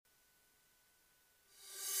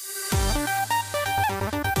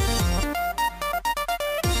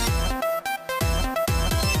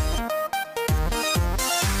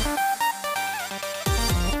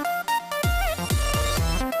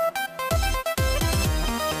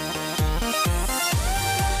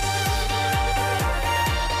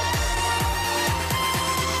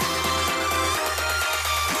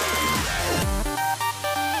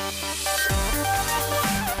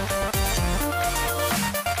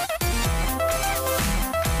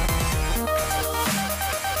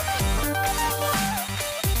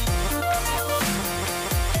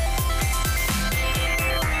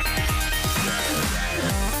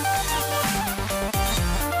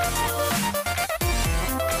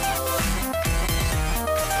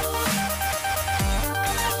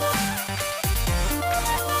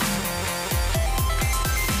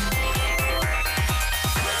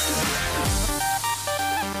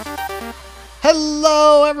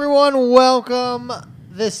everyone. Welcome.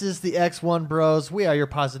 This is the X1 Bros. We are your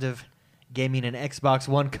positive gaming and Xbox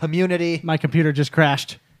One community. My computer just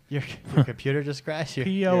crashed. Your computer just crashed?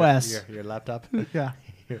 POS. Your laptop? Yeah.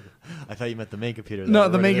 I thought you meant the main computer. No,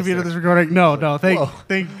 the main computer that's recording. No.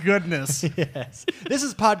 Thank goodness. Yes. This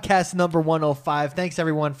is podcast number 105. Thanks,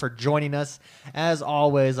 everyone, for joining us. As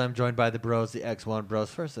always, I'm joined by the bros, the X1 Bros.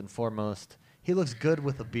 First and foremost, he looks good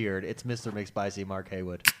with a beard. It's Mr. McSpicy, Mark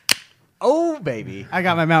Haywood. Oh, baby. I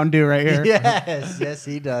got my Mountain Dew right here. Yes,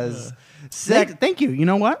 he does. Thank you. You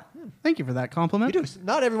know what? Thank you for that compliment. You do.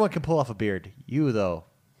 Not everyone can pull off a beard. You, though.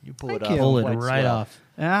 You pull it off. you. Pull it quite right swell. off.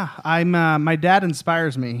 Yeah, I'm. My dad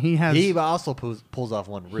inspires me. He also pulls off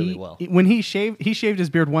one really well. When he shaved his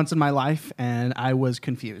beard once in my life, and I was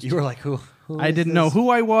confused. You were like, who I is didn't know this? who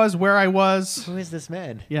I was, where I was. Who is this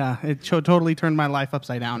man? Yeah, it totally turned my life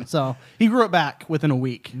upside down. So he grew it back within a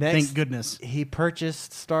week. Next, Thank goodness. He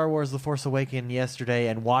purchased Star Wars The Force Awakens yesterday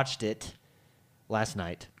and watched it last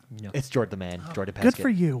night. Yeah. It's Jordan the Man, Jordan Peskin. Good for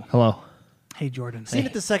you. Hello. Hey, Jordan. Seen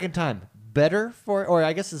it the second time. Better or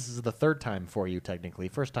I guess this is the third time for you, technically.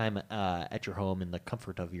 First time at your home in the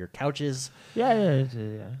comfort of your couches. Yeah.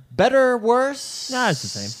 Better, worse? No, it's the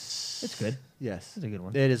same. It's good. Yes. It's a good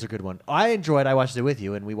one. It is a good one. I watched it with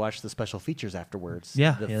you, and we watched the special features afterwards.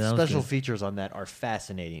 Yeah, The that was special good. features on that are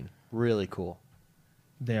fascinating. Really cool.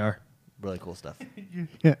 They are. Really cool stuff.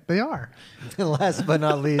 Yeah, they are. And last but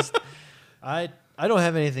not least, I don't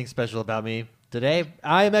have anything special about me today.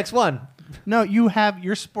 I am X1. No,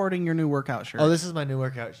 you're sporting your new workout shirt. Oh, this is my new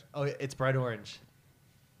workout. Oh, it's bright orange.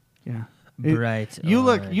 Yeah. Bright You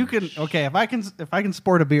can orange. okay, if I can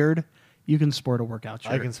sport a beard, you can sport a workout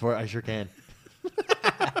shirt. I sure can.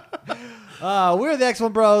 We're the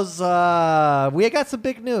X1 Bros. We got some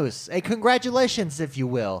big news. A congratulations, if you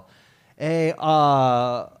will.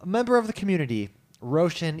 A member of the community,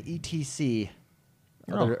 Roshan ETC,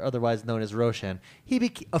 otherwise known as Roshan,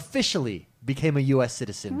 he officially became a U.S.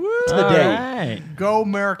 citizen today. All right. Go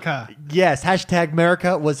America. Yes, hashtag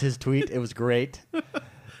America was his tweet. It was great.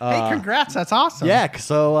 Hey, congrats. That's awesome. Yeah,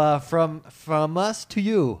 so from us to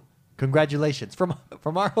you, congratulations. From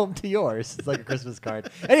our home to yours. It's like a Christmas card.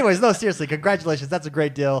 Anyways, no, seriously, congratulations. That's a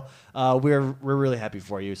great deal. We're really happy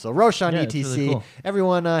for you. So Roshan Yeah, ETC, it's really cool.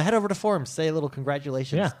 everyone head over to forums, say a little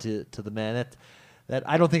congratulations Yeah. to the man. That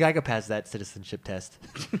I don't think I could pass that citizenship test.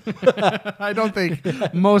 I don't think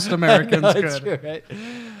most Americans No, could. it's true, right?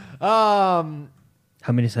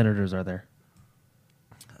 How many senators are there?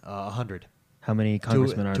 100. How many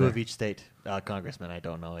congressmen are two there? of each state. Congressmen, I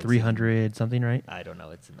don't know. It's 300 something, right? I don't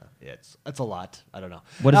know. It's a lot. I don't know.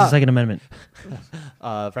 What is the Second Amendment?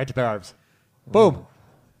 Right to bear arms. Boom.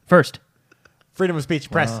 First. Freedom of speech.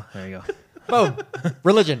 Press. Oh, there you go. Boom.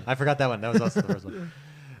 Religion. I forgot that one. That was also the first one.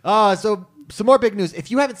 So some more big news.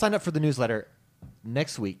 If you haven't signed up for the newsletter,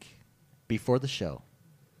 next week, before the show,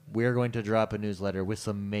 we're going to drop a newsletter with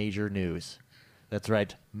some major news. That's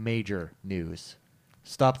right. Major news.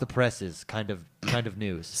 Stop the presses kind of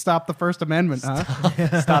news. Stop the First Amendment,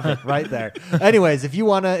 huh? Stop it right there. Anyways, if you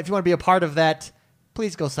wanna be a part of that,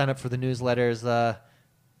 please go sign up for the newsletters.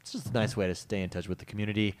 It's just a nice way to stay in touch with the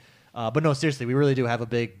community. But no, seriously, we really do have a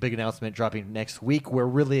big announcement dropping next week. We're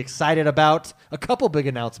really excited about a couple big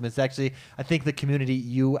announcements. Actually, I think the community,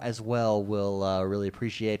 you as well, will really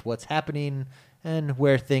appreciate what's happening and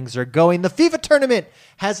where things are going. The FIFA tournament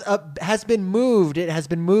has been moved. It has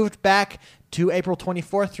been moved back to April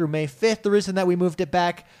 24th through May 5th. The reason that we moved it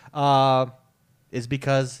back is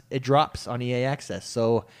because it drops on EA Access.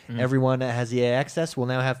 So everyone that has EA Access will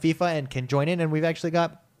now have FIFA and can join in. And we've actually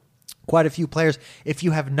got quite a few players. If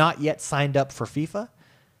you have not yet signed up for FIFA,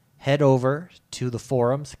 head over to the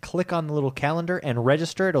forums, click on the little calendar, and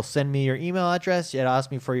register. It'll send me your email address. It'll ask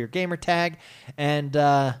me for your gamer tag, and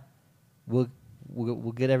we'll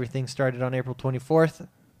get everything started on April 24th.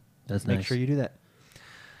 That's Make nice. sure you do that.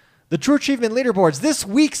 The True Achievement Leaderboards. This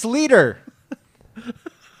week's leader.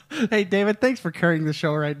 Hey, David, thanks for carrying the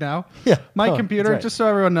show right now. Yeah. My Oh, computer, that's right. just so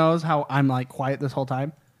everyone knows how I'm like quiet this whole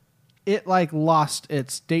time, it like lost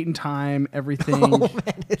its date and time, everything. Oh, man,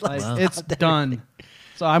 it Like, Wow. it's done.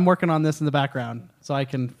 So I'm working on this in the background so I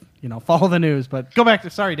can, follow the news. But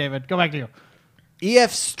sorry, David, go back to you.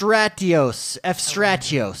 F. Stratios.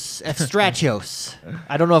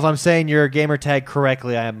 I don't know if I'm saying your gamer tag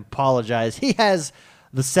correctly. I apologize. He has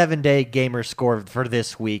the 7-day gamer score for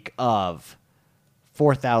this week of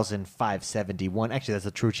 4,571. Actually, that's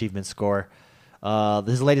a true achievement score.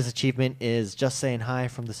 His latest achievement is just saying hi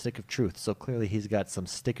from the Stick of Truth. So clearly he's got some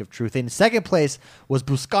Stick of Truth. In second place was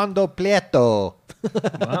Buscando Pleito.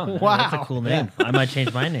 Wow. That's a cool name. I might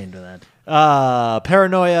change my name to that.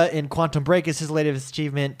 Paranoia in Quantum Break is his latest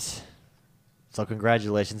achievement. So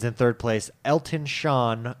congratulations. In third place, Elton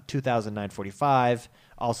Sean, 2009-45,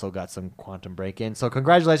 also got some Quantum Break in. So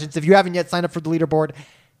congratulations. If you haven't yet signed up for the leaderboard,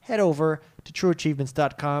 head over to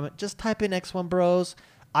trueachievements.com. Just type in X1 Bros.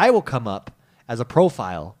 I will come up as a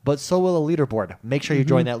profile, but so will a leaderboard. Make sure you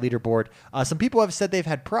join that leaderboard. Some people have said they've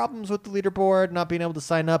had problems with the leaderboard, not being able to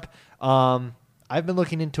sign up. I've been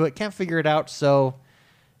looking into it, can't figure it out, so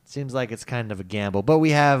it seems like it's kind of a gamble. But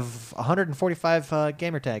we have 145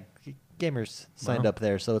 gamers signed up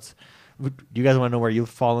there, so it's. Do you guys want to know where you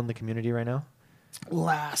fall in the community right now?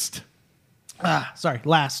 Last.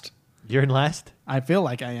 Last. You're in last? I feel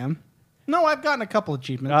like I am. No, I've gotten a couple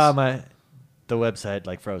achievements. The website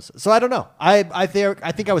like froze. So I don't know. I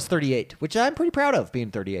think I was 38, which I'm pretty proud of being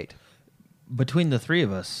 38. Between the three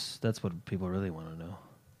of us, that's what people really want to know.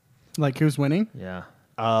 Like who's winning? Yeah.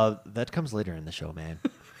 That comes later in the show, man.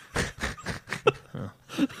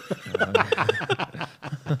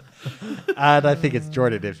 And I think it's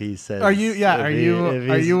Jordan if he says. Are you? Yeah. Are you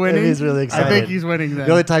winning? If he's really excited. I think he's winning. Then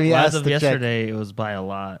The only time he Well, asked as of to yesterday, it was by a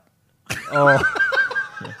lot. check. Oh,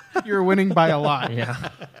 you're winning by a lot. Yeah.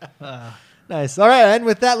 nice. All right, and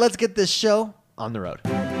with that, let's get this show on the road.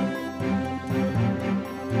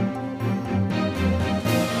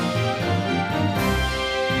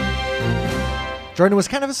 Jordan, it was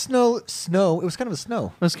kind of a snow. It was kind of a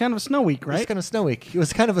snow. It was kind of a snow week, It was right? kind of snow week. It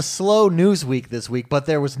was kind of a slow news week this week, but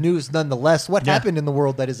there was news nonetheless. What Yeah. happened in the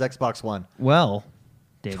world that is Xbox One? Well,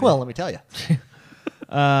 David. Well, let me tell you.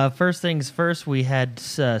 First things first, we had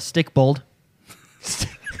Stickbold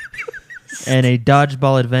and a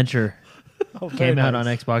dodgeball adventure came out on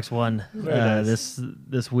Xbox One nice.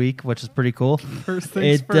 this week, which is pretty cool. First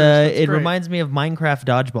things It first. That's it great. reminds me of Minecraft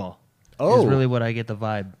Dodgeball. Oh. Is really what I get the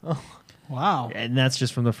vibe. Wow. And that's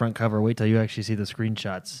just from the front cover. Wait till you actually see the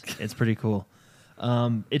screenshots. It's pretty cool.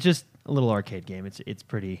 It's just a little arcade game. It's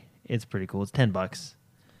pretty cool. It's $10.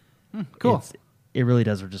 Cool. It really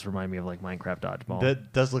does just remind me of like Minecraft Dodgeball.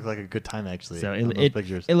 That does look like a good time, actually. So on those it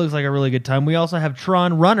pictures. looks like a really good time. We also have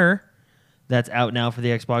Tron Runner that's out now for the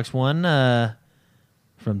Xbox One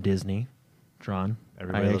from Disney. Tron.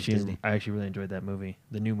 Everybody loves Disney. I actually really enjoyed that movie,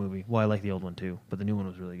 the new movie. Well, I like the old one too, but the new one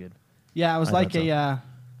was really good. Yeah, it was I like thought a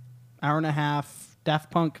hour and a half Daft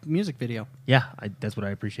Punk music video. Yeah, that's what I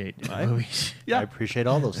appreciate in Right. movies. Yeah. I appreciate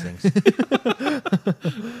all those things.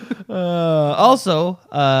 Also,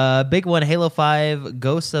 big one, Halo 5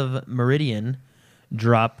 Ghosts of Meridian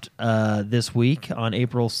dropped this week on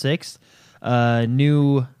April 6th.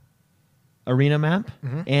 New arena map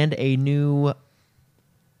and a new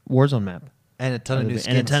Warzone map. And a ton of new skins.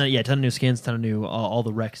 And a ton of new skins, ton of new all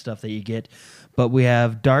the rec stuff that you get. But we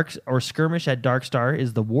have Skirmish at Darkstar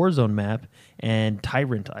is the Warzone map, and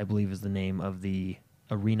Tyrant, I believe, is the name of the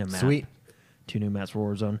arena map. Sweet. 2 new maps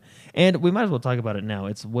for Warzone. And we might as well talk about it now.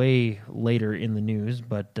 It's way later in the news,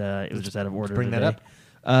 but it was just out of order. bring that today. up.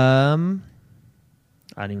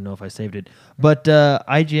 I don't even know if I saved it. But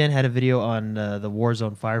IGN had a video on the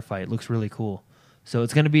Warzone firefight. It looks really cool. So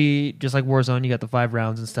it's going to be just like Warzone. You got the 5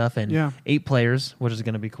 rounds and stuff, and 8 players, which is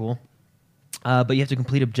going to be cool. But you have to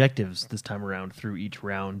complete objectives this time around through each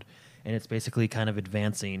round, and it's basically kind of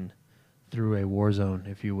advancing through a war zone,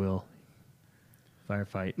 if you will.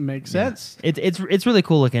 Firefight Makes sense. It's really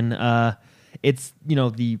cool looking. It's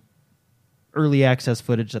the early access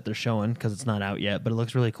footage that they're showing because it's not out yet, but it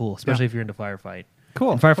looks really cool, especially if you're into Firefight.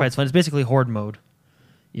 Cool. And Firefight's fun. It's basically Horde mode,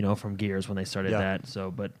 from Gears when they started Yeah. that.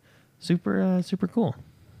 So, but super cool.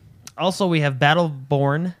 Also, we have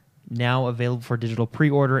Battleborn now available for digital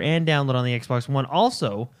pre-order and download on the Xbox One.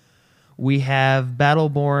 Also, we have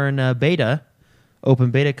Battleborn beta,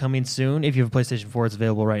 open beta coming soon. If you have a PlayStation 4, it's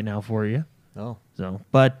available right now for you. Oh. So,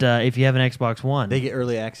 but if you have an Xbox One, They get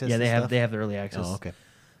early access? yeah, and they have stuff? the early access. Oh, okay.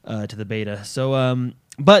 To the beta. So,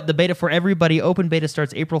 but the beta for everybody, open beta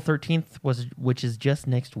starts April 13th, which is just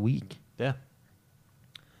next week. Yeah.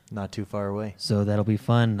 Not too far away. So that'll be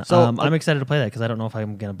fun. So, I'm excited to play that because I don't know if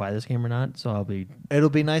I'm going to buy this game or not. So I'll be. It'll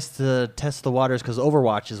be nice to test the waters because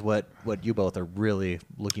Overwatch is what you both are really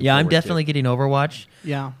looking Yeah, I'm forward to. definitely getting Overwatch.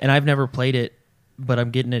 Yeah. And I've never played it, but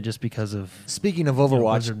I'm getting it just because of. Speaking of Blizzard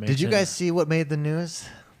Overwatch, makes did you it. guys see what made the news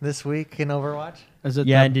this week in Overwatch? Is it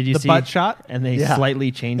Yeah, the, and did you the see butt shot? And they Yeah.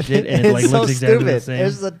 slightly changed it, and it's it so looks exactly stupid. the same.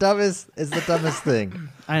 It's the dumbest thing.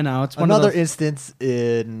 I know. It's one Another of those. instance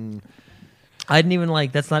in I didn't even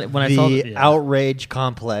like. That's not when I the saw the outrage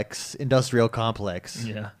complex, industrial complex,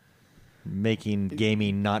 Yeah. making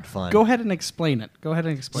gaming not fun. Go ahead and explain it. Go ahead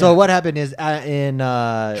and explain So it. what happened is in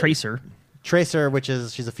Tracer. Tracer,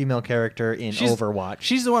 she's a female character in Overwatch.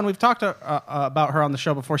 She's the one we've talked about her on the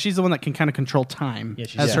show before. She's the one that can kind of control time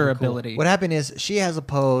as her ability. What happened is she has a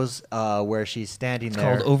pose where she's standing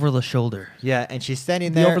there. Called over the shoulder. Yeah, and she's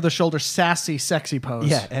standing The there. over the shoulder, sassy, sexy pose.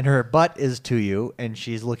 Yeah, and her butt is to you, and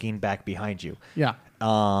she's looking back behind you. Yeah.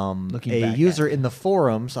 Looking A back user at in the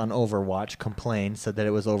forums on Overwatch complained, said that it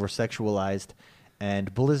was over-sexualized,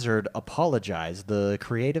 and Blizzard apologized. The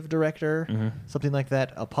creative director, something like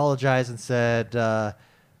that, apologized and said,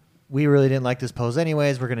 we really didn't like this pose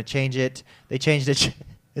anyways. We're going to change it. They changed it.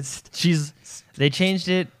 They changed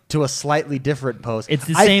it to a slightly different pose. It's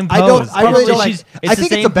the same pose. I really don't like. It's I the think it's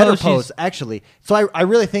same a better pose pose, actually. So I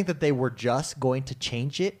really think that they were just going to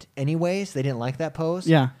change it anyways. They didn't like that pose.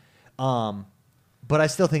 Yeah. But I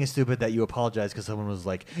still think it's stupid that you apologize because someone was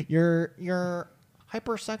like, "You're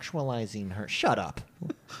hypersexualizing her." Shut up.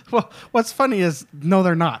 Well, what's funny is no,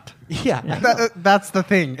 they're not. Yeah. That's the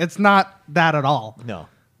thing. It's not that at all. No.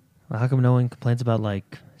 Well, how come no one complains about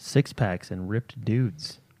like six packs and ripped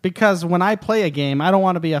dudes? Because when I play a game, I don't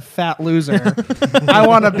want to be a fat loser. I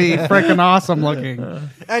want to be freaking awesome looking.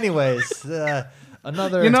 Anyways,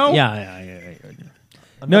 another. You know? Yeah. another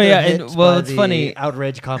No, yeah, hit and, well, by it's the funny.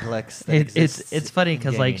 Outrage complex. That It's exists funny in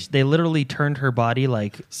because like gaming. they literally turned her body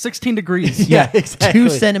like 16 degrees. Yeah, exactly. 2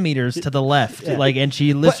 centimeters to the left, Yeah. like, and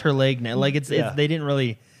she lifts But- her leg now. Like it's Yeah. they didn't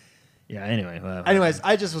really. Yeah. Anyway. Anyways,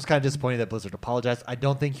 I just was kind of disappointed that Blizzard apologized. I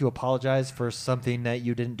don't think you apologize for something that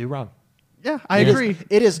you didn't do wrong. Yeah, I It is- agree.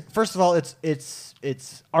 It is, first of all, it's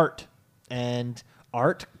art, and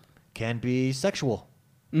art can be sexual.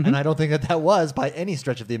 And I don't think that was by any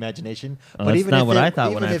stretch of the imagination. Well, that's not what I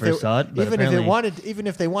thought when I if first saw it, but even apparently-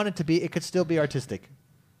 if they wanted to be, it could still be artistic.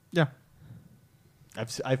 Yeah.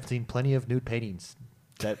 I've seen plenty of nude paintings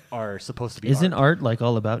that are supposed to be. Isn't art. art like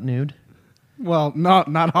all about nude? Well, not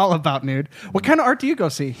all about nude. What kind of art do you go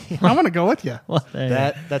see? I want to go with you. Well,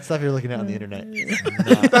 That stuff you're looking at on the internet? is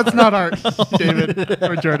not- That's not art, David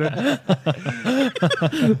or Jordan.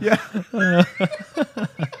 Yeah.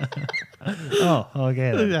 Oh,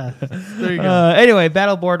 okay. then. Yeah. There you go. Anyway,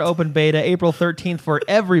 Battleboard open beta April 13th for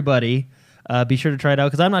everybody. Be sure to try it out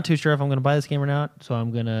because I'm not too sure if I'm going to buy this game or not. So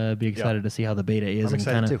I'm going to be excited to see how the beta is I'm and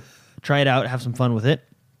excited kind of too. try it out, have some fun with it.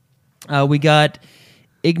 We got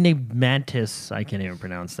Enigmatis. I can't even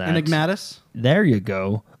pronounce that. Enigmatis. There you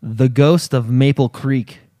go. The Ghost of Maple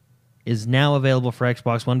Creek is now available for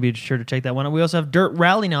Xbox One. Be sure to check that one out. We also have Dirt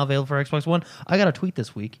Rally now available for Xbox One. I got a tweet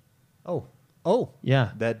this week. Oh,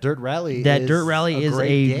 Yeah. that Dirt Rally. That is Dirt Rally is great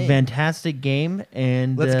a game. fantastic game,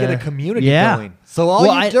 and Let's get a community yeah. going. So all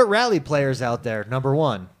Well, you I- Dirt Rally players out there, number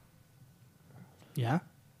one, Yeah.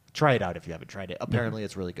 try it out if you haven't tried it. Apparently,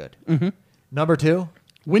 it's really good. Mm-hmm. Number two,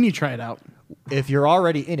 When you try it out. if you're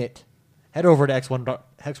already in it, head over to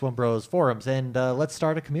X1 Bros forums and let's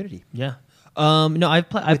start a community. Yeah. No, I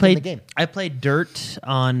Within played the game. I played Dirt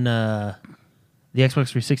on the Xbox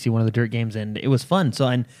 360, one of the Dirt games, and it was fun. So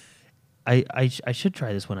I should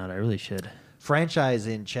try this one out. I really should. Franchise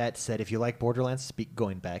in chat said if you like Borderlands,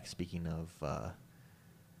 speaking of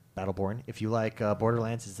Battleborn, if you like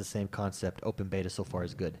Borderlands, it's the same concept. Open beta so far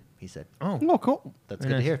is good, he said. Oh, Oh, cool. That's Very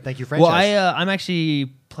good to nice. hear. Thank you, franchise. well, I'm actually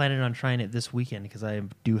planning on trying it this weekend because I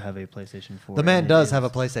do have a PlayStation 4. the man and it does is- have a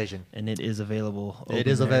PlayStation. and it is available. It open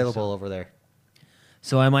is there, available over there.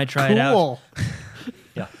 so I might try it out. Cool.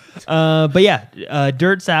 Yeah. But yeah,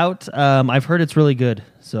 Dirt's out. I've heard it's really good,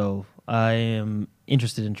 so I am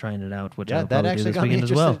interested in trying it out, which Yeah, I'll that probably do actually this got me weekend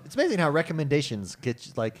as interested. well. It's amazing how recommendations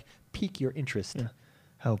pique your interest. Yeah.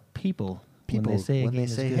 How people People when they say, a game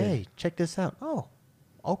is good, "Hey, check this out." Oh,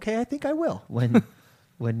 okay, I think I will. when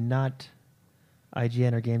not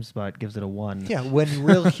IGN or GameSpot gives it a 1. Yeah, when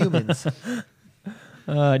real humans.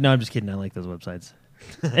 No, I'm just kidding. I like those websites.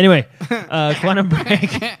 Anyway, Quantum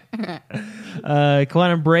Break.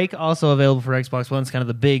 Quantum Break also available for Xbox One. It's kind of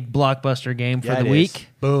the big blockbuster game for Yeah, the it is. week.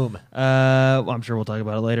 Boom. Well, I'm sure we'll talk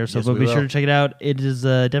about it later. So, Yes, but we be will. sure to check it out. It is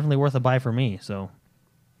definitely worth a buy for me. So,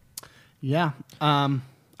 Yeah.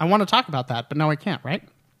 I want to talk about that, but no, I can't, right?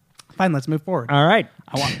 Fine, let's move forward. all right.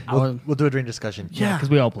 We'll do it during discussion. Yeah. because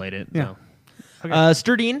we all played it. Yeah. So.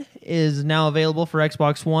 Sturdine is now available for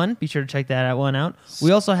Xbox One. Be sure to check that one out. We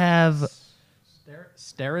also have.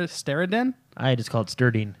 Steridin? I just call it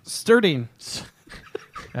Sturdine. Sturdine.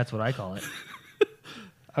 That's what I call it.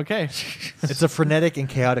 Okay. It's a frenetic and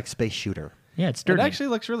chaotic space shooter. Yeah, it's It Sturdine. actually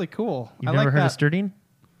looks really cool. You've I never like heard that. of Sturdine?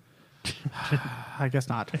 I guess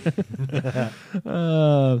not.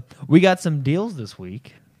 We got some deals this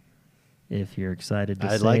week. If you're excited to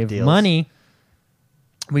I save like deals. money,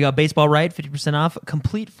 we got Baseball Right 50% off,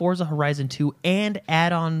 complete Forza Horizon 2 and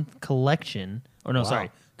add-on collection. Or no, Wow.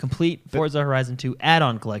 sorry, complete Forza Horizon 2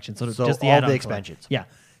 add-on collection. So, So just the all add-on the collection. expansions. Yeah,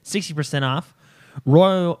 60% off.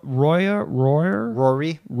 Rory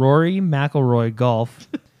McIlroy Golf.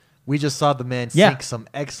 We just saw the man Yeah. sink some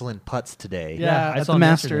excellent putts today. Yeah, I at saw the him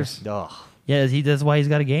Masters. Oh, Yeah, that's why he's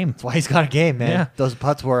got a game. that's why he's got a game, man. Yeah. Those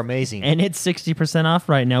putts were amazing. And it's 60% off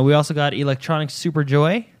right now. We also got Electronic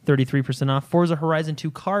Superjoy, 33% off. Forza Horizon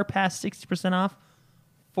 2 Car Pass, 60% off.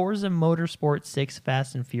 Forza Motorsport 6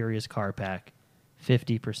 Fast and Furious Car Pack,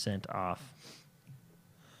 50% off.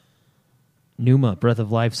 Numa Breath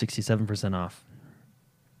of Life, 67% off.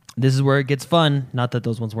 This is where it gets fun. Not that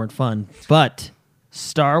those ones weren't fun, but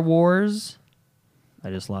Star Wars. I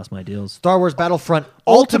just lost my deals. Star Wars Battlefront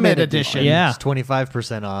Ultimate Edition. Yeah. is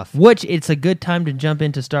 25% off. Which it's a good time to jump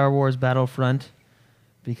into Star Wars Battlefront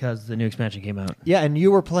because the new expansion came out. Yeah, and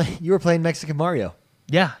you were playing Mexican Mario.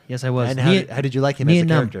 Yeah, yes, I was. And how did you like him me as a and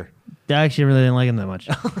Num. character? I actually really didn't like him that much.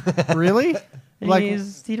 Really? Like,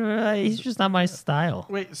 he's just not my style.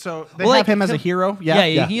 wait, so they Well, have like, him as a so- hero? Yeah,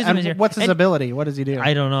 Yeah. you use him And as a hero. what's his And- ability? What does he do?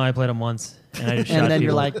 I don't know. I played him once, and I just shot and then you're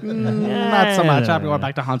people. like, not so much. I'm going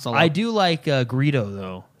back to Han Solo. I do like Greedo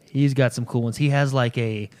though. He's got some cool ones. He has like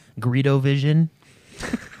a Greedo vision,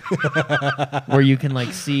 where you can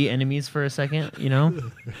like see enemies for a second. You know,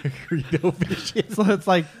 Greedo vision. So it's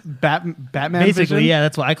like Batman basically, vision? yeah.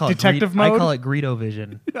 That's what I call Detective it. I mode? call it Greedo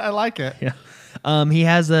vision. I like it. Yeah. He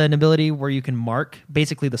has an ability where you can mark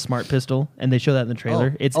basically the smart pistol, and they show that in the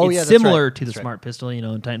trailer. Oh. It's Oh, yeah, that's similar right. to the That's right. smart pistol, you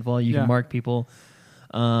know, in Titanfall. You Yeah. can mark people.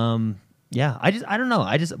 Yeah, I don't know.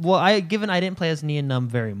 I didn't play as Nien Num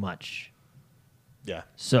very much, Yeah.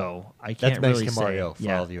 so I That's can't really Mexican say. Mario for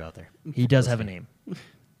yeah, all of you out there. he does have a name,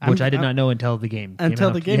 I'm- which I did I'm- not know until the game. came Until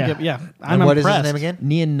out. the game, yeah. I'm And what is impressed. his name again?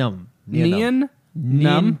 Nien Num. Nien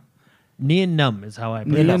Num. Nien Num is how I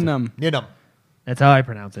pronounce Nien it. Num. Nidum. That's how I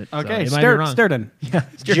pronounce it. so Okay, it might be wrong. Sturden. Yeah,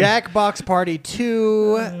 Jackbox Party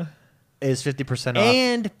 2 is 50% off.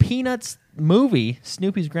 And Peanuts movie,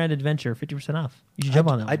 Snoopy's Grand Adventure, 50% off. You should jump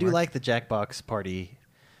on that. I do Mark. like the Jackbox Party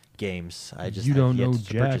games. I just You have don't yet know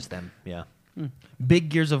to purchase Jack. them. Yeah. Big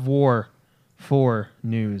Gears of War 4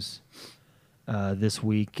 news this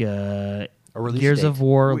week. release Gears date. of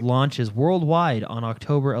War launches worldwide on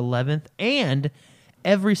October 11th, and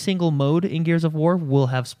every single mode in Gears of War will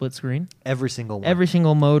have split screen. Every single one. Every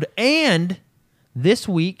single mode. And this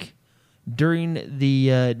week, during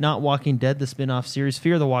the Not Walking Dead, the spin-off series,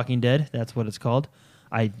 Fear the Walking Dead, that's what it's called.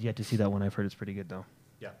 I yet to see that one. I've heard it's pretty good, though.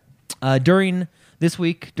 Yeah. During this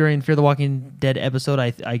week, during Fear the Walking Dead episode,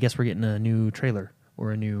 I guess we're getting a new trailer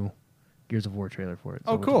or a new Gears of War trailer for it.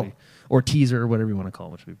 Oh, which cool. will be- or teaser, or whatever you want to call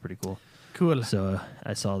it, which would be pretty cool. Cool. So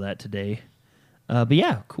I saw that today. But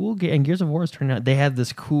yeah, cool. And Gears of War is turning out. They have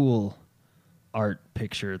this cool art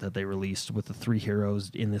picture that they released with the three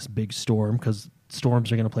heroes in this big storm, because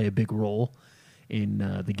storms are going to play a big role in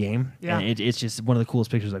the game. Yeah. And it's just one of the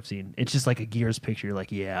coolest pictures I've seen. It's just like a Gears picture. You're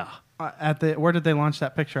like, yeah. Where did they launch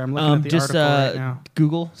that picture? I'm looking at the Just article right now.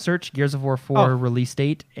 Google search Gears of War 4 Oh. release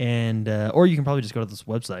date, and or you can probably just go to this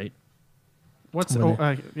website. What's?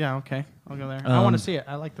 when Yeah, okay. I'll go there. I want Um, to see it.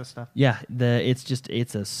 I like this stuff. Yeah,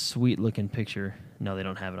 it's a sweet looking picture. No, they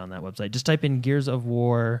don't have it on that website. Just type in Gears of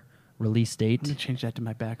War release date. Let me change that to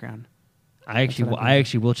my background. I actually what will, I'm I doing.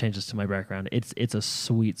 actually will change this to my background. It's a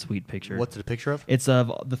sweet picture. What's it a picture of? It's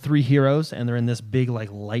of the three heroes, and they're in this big like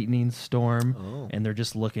lightning storm, Oh. and they're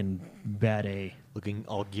just looking bad A. Looking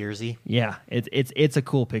all Gearsy. Yeah, it's a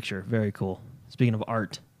cool picture. Very cool. Speaking of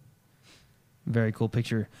art, very cool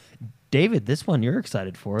picture. David, this one you're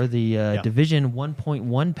excited for, the Division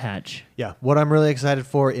 1.1 patch. Yeah, what I'm really excited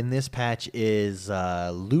for in this patch is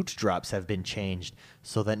loot drops have been changed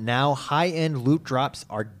so that now high-end loot drops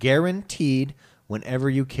are guaranteed whenever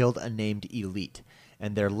you killed a named elite.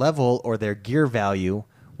 And their level or their gear value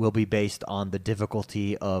will be based on the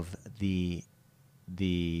difficulty of the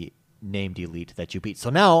named elite that you beat. So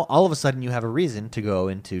now, all of a sudden, you have a reason to go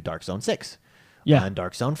into Dark Zone 6 and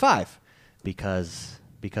Dark Zone 5 because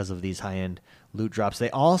of these high-end loot drops. They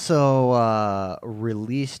also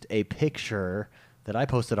released a picture that I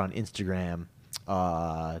posted on Instagram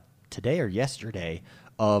today or yesterday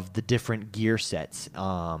of the different gear sets.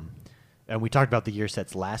 And we talked about the gear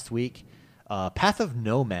sets last week. Path of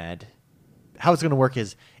Nomad, how it's going to work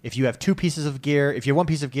is if you have two pieces of gear, if you have one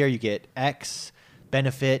piece of gear, you get X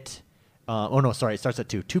benefit. It starts at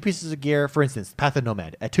two. Two pieces of gear, for instance, Path of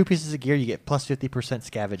Nomad. At two pieces of gear, you get plus 50%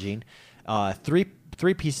 scavenging.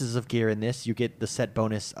 Three pieces of gear in this, you get the set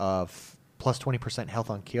bonus of plus 20% health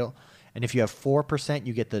on kill. And if you have 4%,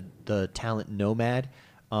 you get the talent Nomad,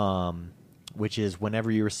 which is whenever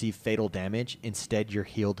you receive fatal damage, instead you're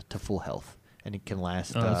healed to full health. and it can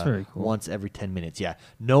last that's very cool. once every 10 minutes. Yeah,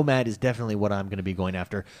 Nomad is definitely what I'm going to be going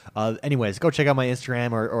after. Anyways, go check out my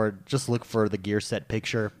Instagram or just look for the gear set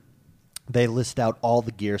picture. They list out all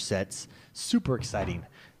the gear sets. Super exciting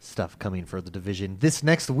stuff coming for the Division this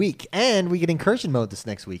next week. And we get Incursion mode this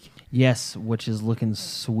next week. Yes, which is looking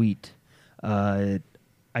sweet. I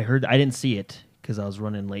heard, I didn't see it because I was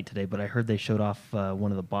running late today, but I heard they showed off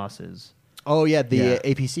one of the bosses. Oh, yeah, the Yeah.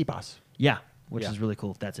 APC boss. Yeah, which Yeah. is really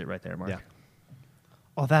cool. That's it right there, Mark. Yeah.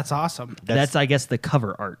 Oh, that's awesome. That's I guess, the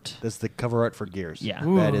cover art. That's the cover art for Gears. Yeah.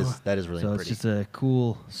 That is really So pretty. it's just a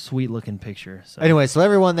cool, sweet-looking picture. So. Anyway, so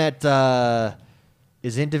everyone that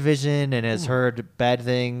is in Division and has heard bad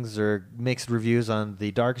things or mixed reviews on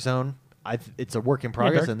the Dark Zone, it's a work in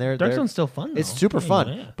progress, and Dark Zone's still fun, It's though. super Yeah, fun,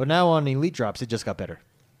 yeah. but now on Elite Drops, it just got better,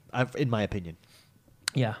 in my opinion.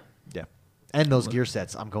 Yeah. Yeah, and those gear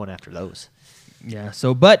sets, I'm going after those. Yeah.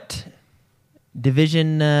 So, but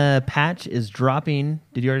Division patch is dropping.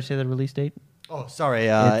 Did you already say the release date? Oh, sorry,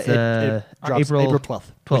 It's, it drops April April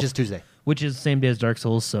 12th, which is Tuesday. Which is the same day as Dark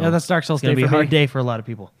Souls. So Yeah, that's Dark Souls It's gonna day be a for hard me. day for a lot of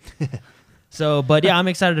people. So, but yeah, I'm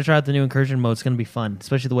excited to try out the new Incursion mode. It's gonna be fun,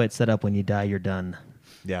 especially the way it's set up. When you die, you're done.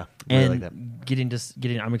 Yeah, really And like that.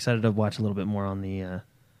 getting. I'm excited to watch a little bit more on the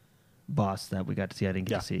boss that we got to see. I didn't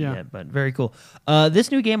get Yeah. to see it Yeah. yet, but very cool.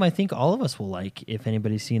 This new game, I think all of us will like. If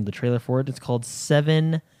anybody's seen the trailer for it, it's called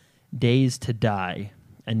 7 Days to Die.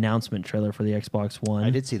 Announcement trailer for the Xbox One. I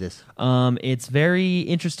did see this. It's very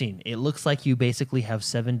interesting. It looks like you basically have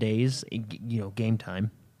 7 days, game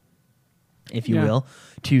time, if you Yeah. will,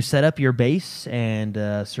 to set up your base and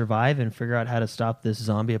survive and figure out how to stop this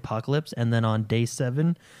zombie apocalypse. And then on day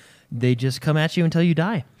 7, they just come at you until you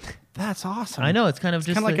die. That's awesome. I know it's kind of It's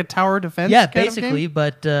just kind of like a tower defense. yeah, kind of basically, game?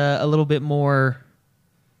 but a little bit more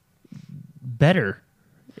better.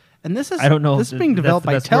 And this is I don't know This if is being that's developed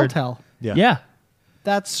the by best word. Telltale. Yeah.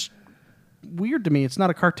 That's weird to me. It's not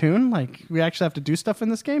a cartoon. Like we actually have to do stuff in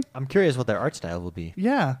this game. I'm curious what their art style will be.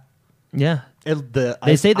 Yeah. Yeah. They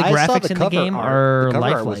say the I saw graphics in the cover game art. are The cover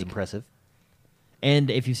art was lifelike. impressive. And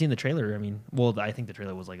if you've seen the trailer, I mean, well, I think the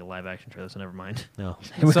trailer was like a live action trailer, so never mind. No.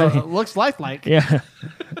 So it looks lifelike. Yeah.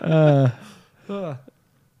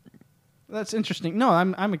 That's interesting. No,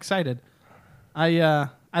 I'm excited. I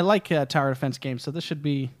like tower defense games, so this should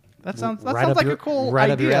be. That sounds Right up like your- a cool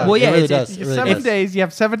right up your idea. alley. Well, yeah, it really it's- does. it's It really 7 does. days. You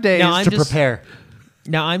have 7 days. Now, I'm to just- prepare.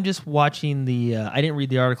 Now, I'm just watching the. I didn't read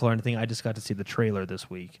the article or anything. I just got to see the trailer this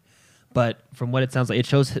week. But from what it sounds like, it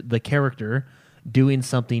shows the character doing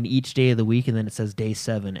something each day of the week, and then it says day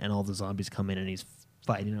 7, and all the zombies come in, and he's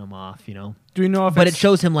fighting them off. Do we know if But it it's-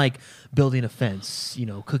 shows him like building a fence,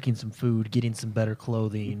 cooking some food, getting some better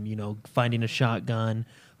clothing, finding a shotgun,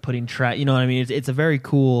 putting trap. You know what I mean? It's a very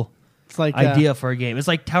cool It's like idea for a game. It's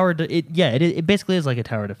like tower. It basically is like a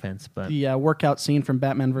tower defense, but the workout scene from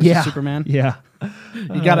Batman versus Superman. Yeah.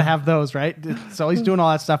 You got to have those, right? So he's doing all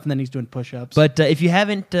that stuff, and then he's doing push-ups. But if you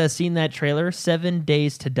haven't seen that trailer, 7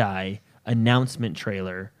 Days to Die announcement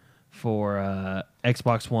trailer for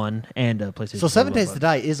Xbox One and PlayStation. So 7 4 Days to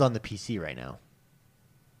Die is on the PC right now.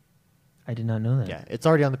 I did not know that. Yeah, it's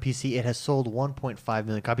already on the PC. It has sold 1.5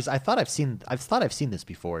 million copies. I thought I've seen this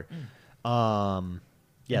before. Yeah, And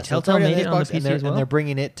so it's Telltale already made it on the Xbox, and PC they're, as well? and they're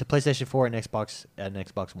bringing it to PlayStation 4 and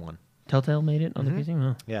Xbox One. Telltale made it on the PC.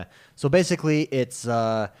 Oh. Yeah. So basically, it's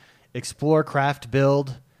explore, craft,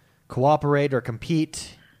 build, cooperate, or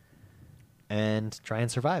compete, and try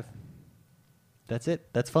and survive. That's it.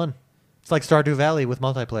 That's fun. It's like Stardew Valley with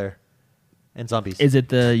multiplayer and zombies. Is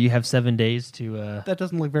it you have 7 days to? that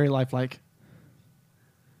doesn't look very lifelike.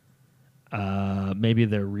 Maybe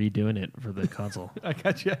they're redoing it for the console. I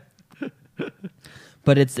got you.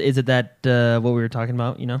 But is it that what we were talking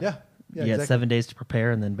about? Yeah. Yeah, you exactly. got 7 days to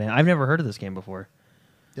prepare, and then bam. I've never heard of this game before.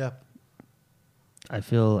 Yeah. I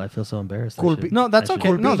feel so embarrassed. Cool I should- be- No, that's I should-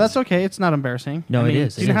 okay. No, that's okay. It's not embarrassing. No, I it mean,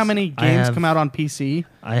 is. Do It you know how is. many I games have- come out on PC?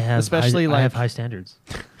 I have especially I have like- high standards.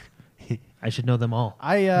 I should know them all.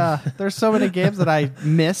 There's so many games that I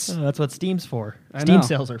miss. That's what Steam's for. I Steam know.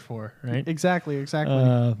 sales are for, right? Exactly.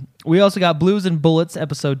 We also got Blues and Bullets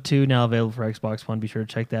episode 2 now available for Xbox One. Be sure to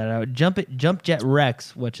check that out. Jump Jet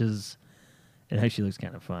Rex, which is it actually looks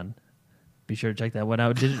kind of fun. Be sure to check that one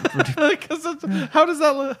out. How does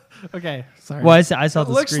that look? Okay, sorry. Well, I saw it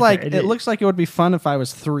the looks screen like share. it looks like it would be fun if I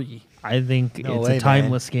was 3. I think No it's way, a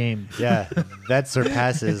timeless game. Yeah, that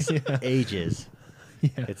surpasses ages. Yeah.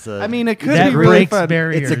 It's a. I mean, it could That be really breaks fun.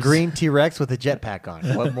 barriers. it's a green T-Rex with a jetpack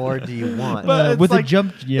on. What more do you want? But it's with like- a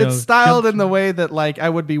jump. It's styled in the way that like I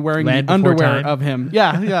would be wearing Land the Before underwear Time. of him.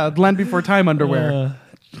 Yeah, Land Before Time underwear.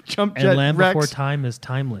 Jump Jet and Land Rex. Before Time is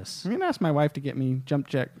timeless. I'm gonna ask my wife to get me Jump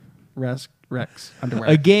Jet Rex underwear.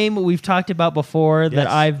 A game we've talked about before that Yes.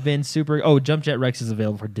 I've been super. Oh, Jump Jet Rex is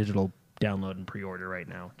available for digital download and pre-order right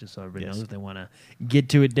now. Just so everybody Yes. knows if they want to get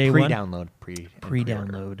to it day one. Pre-download,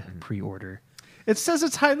 Pre-download, pre-order. It says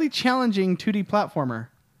it's highly challenging 2D platformer.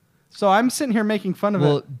 So I'm sitting here making fun of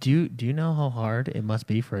Well, it. do you know how hard it must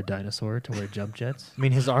be for a dinosaur to wear jump jets? I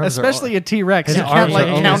mean, his arms Especially a T-Rex. his You arms can't are like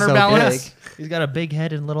only so counterbalance. big. He's got a big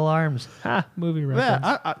head and little arms. Ha! Movie Yeah,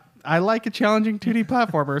 reference. I like a challenging 2D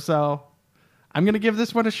platformer, so I'm going to give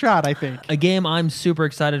this one a shot, I think. A game I'm super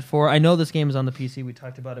excited for. I know this game is on the PC. We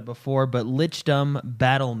talked about it before, but Lichdom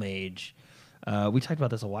Battle Mage. We talked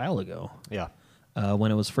about this a while ago. Yeah.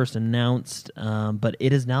 When it was first announced, but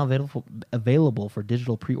it is now available for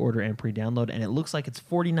digital pre-order and pre-download, and it looks like it's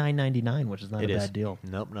 $49.99, which is not a bad deal.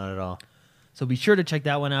 Nope, not at all. So be sure to check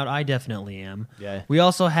that one out. I definitely am. Yeah. We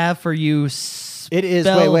also have for you. It is.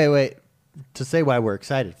 Wait. To say why we're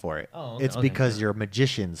excited for it, Oh, okay, it's okay, because yeah. you're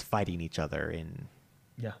magicians fighting each other in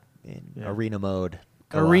Yeah. arena mode.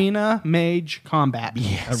 Co-op. Arena Mage Combat.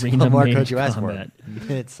 Yes, Arena what more Mage could you ask for? Combat.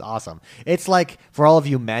 It's awesome. It's like for all of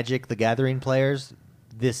you Magic the Gathering players,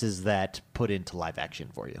 this is that put into live action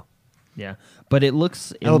for you. Yeah, but it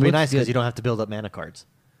looks. It'll be looks nice because good. you don't have to build up mana cards.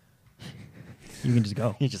 You can just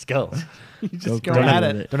go. You just go. You just go Go at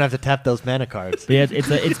with it. it. Don't have to tap those mana cards. But yeah,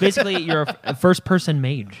 it's basically you're a first person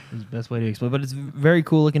mage is the best way to explain. But it's very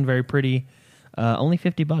cool looking, very pretty. Only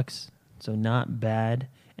 $50, so not bad.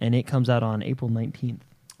 And it comes out on April 19th.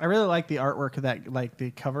 I really like the artwork of that, like the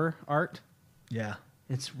cover art. Yeah,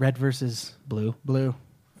 It's red versus blue, blue.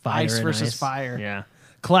 fire Ice and versus ice. fire. Yeah,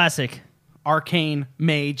 classic Arcane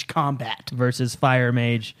Mage Combat. versus fire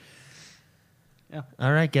mage. Yeah.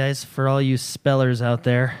 All right, guys, for all you spellers out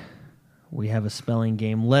there, we have a spelling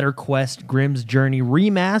game, Letter Quest Grimm's Journey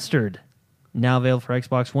Remastered, now available for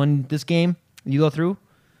Xbox One. This game, you go through,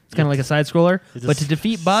 it's kind of like a side scroller, It's but just to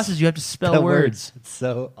defeat bosses, you have to spell The words. It's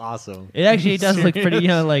so awesome. It actually does look pretty,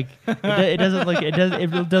 like it doesn't look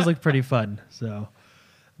it does look pretty fun. So,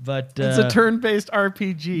 but It's a turn-based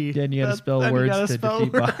RPG. Then you got to spell Then you words gotta to spell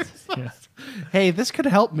defeat words. bosses. Yeah. Hey, this could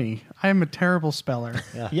help me. I am a terrible speller.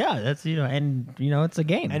 Yeah. Yeah, that's and it's a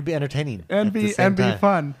game. And be entertaining. And at the be same time.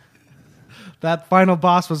 fun. That final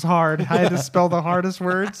boss was hard. I had to spell the hardest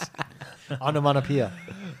words. Onomatopoeia.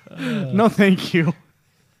 No, thank you.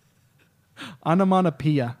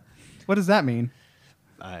 Onomatopoeia. What does that mean?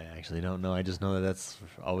 I actually don't know. I just know that that's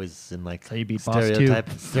always in like how you beat boss two.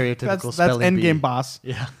 stereotypical That's spelling end bee. game boss.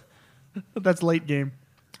 Yeah. That's late game.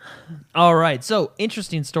 All right, so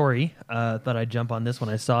interesting story. Thought I'd jump on this when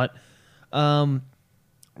I saw it.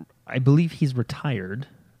 I believe he's retired,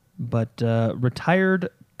 but retired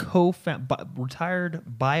BioWare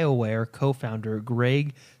co-founder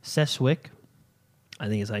Greg Seswick, I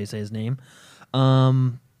think is how you say his name.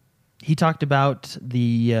 He talked about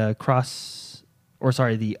the the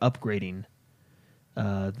upgrading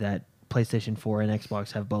that PlayStation 4 and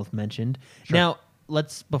Xbox have both mentioned. Sure. Now,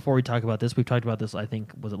 before we talk about this, we've talked about this, I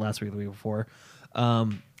think, was it last week or the week before?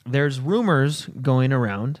 There's rumors going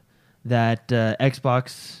around that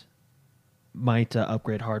Xbox might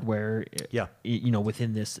upgrade hardware Yeah.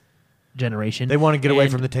 within this generation. They want to get away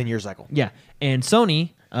And- from the 10-year cycle. yeah, and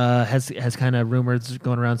Sony has kind of rumors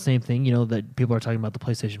going around, same thing. That people are talking about the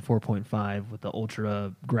PlayStation 4.5 with the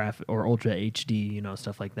Ultra Ultra HD,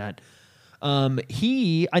 stuff like that.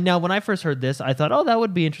 Now when I first heard this, I thought, oh, that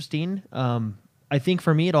would be interesting. I think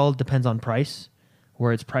for me, it all depends on price,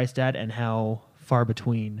 where it's priced at, and how far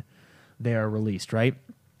between they are released, right?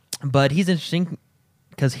 But he's interesting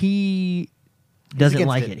because he doesn't against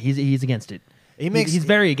like it. it. He's against it. He's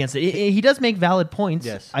very against it. He does make valid points.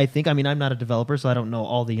 Yes. I think. I mean, I'm not a developer, so I don't know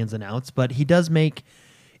all the ins and outs, but he does make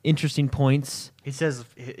interesting points. He says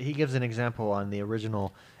he gives an example on the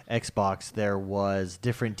original Xbox. There was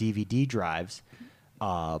different DVD drives,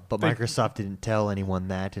 but Microsoft didn't tell anyone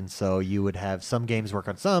that, and so you would have some games work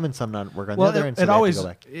on some and some not work on the other. And so it they had to always go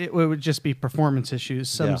back. it would just be performance issues.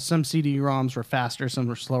 Some CD-ROMs were faster, some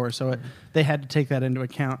were slower, so they had to take that into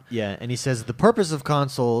account. Yeah, and he says the purpose of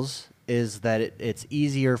consoles is that it's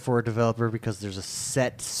easier for a developer because there's a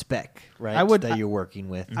set spec, right? that you're working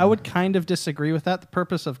with. I would kind of disagree with that. The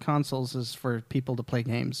purpose of consoles is for people to play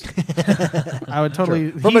games. I would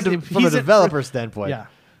totally from a developer standpoint. Yeah.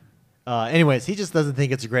 Anyways, he just doesn't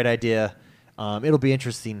think it's a great idea. It'll be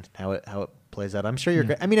interesting how it plays out. I'm sure you're.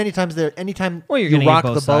 I mean, anytime Well, you're you gonna rock get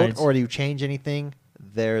the both boat sides. or you change anything,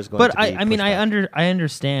 there's going But to be. I mean, pushback. I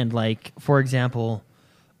understand. Like, for example,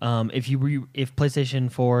 if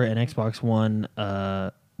PlayStation 4 and Xbox One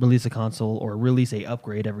release a console or release a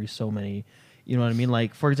upgrade every so many, you know what I mean?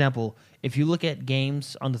 Like, for example, if you look at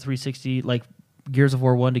games on the 360, like Gears of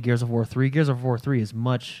War 1 to Gears of War 3, Gears of War 3 is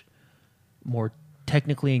much more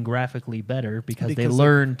technically and graphically better because they Because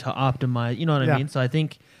learn to optimize. You know what I Yeah. mean? So I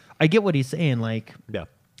think I get what he's saying. Like Yeah.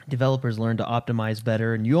 developers learn to optimize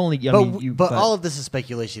better, and you only. But all of this is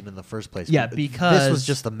speculation in the first place. Yeah, this because- was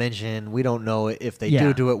just a mention. We don't know if they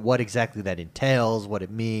Yeah. do it, what exactly that entails, what it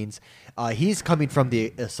means. He's coming from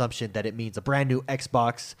the assumption that it means a brand new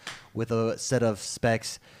Xbox with a set of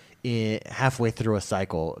specs halfway through a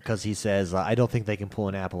cycle, because he says I don't think they can pull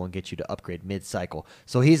an Apple and get you to upgrade mid-cycle.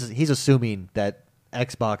 So he's assuming that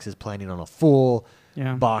Xbox is planning on a full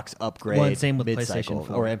Yeah. box upgrade, Well, and same with mid-cycle, PlayStation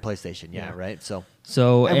 4. or and PlayStation. Yeah, Yeah. right. So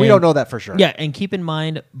and we don't know that for sure. Yeah, and keep in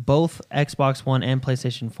mind, both Xbox One and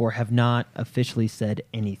PlayStation 4 have not officially said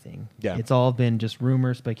anything. Yeah. It's all been just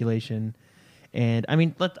rumor, speculation, and I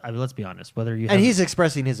mean, let's be honest. Whether you And have, he's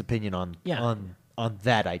expressing his opinion on Yeah. on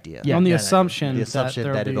that idea. Yeah, on the that idea. assumption, The assumption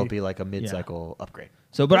there'll that it'll be like a mid-cycle upgrade.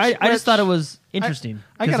 so. But Which- I just thought it which- was interesting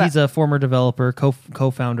I because gotta- he's a former developer,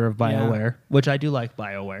 co-founder of Yeah. BioWare, which I do like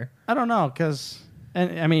BioWare. I don't know, because,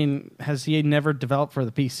 I mean, has he never developed for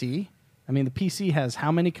the PC? I mean, the PC has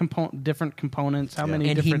how many different components? How Yeah. many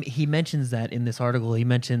And different? he mentions that in this article. He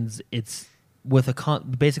mentions it's with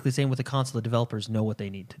basically saying with a console, the developers know what they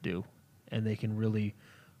need to do, and they can really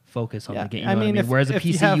focus on Yeah. the game. You I know what mean, I mean? Whereas a if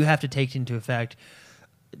you PC, you have, have- to take into effect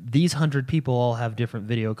these 100 people all have different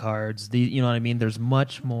video cards. You know what I mean? There's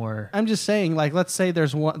much more. I'm just saying, like, let's say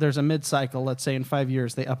there's a mid cycle. Let's say in 5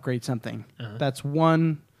 years they upgrade something. Uh-huh. That's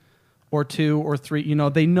 1 or 2 or 3. You know,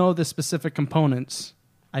 they know the specific components.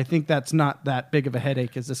 I think that's not that big of a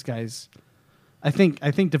headache as this guy's. I think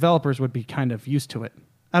developers would be kind of used to it.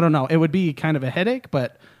 I don't know. It would be kind of a headache,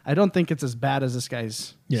 but I don't think it's as bad as this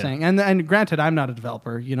guy's Yeah. saying. And granted, I'm not a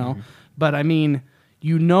developer, you know, but I mean,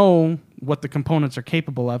 you know what the components are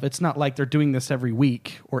capable of. It's not like they're doing this every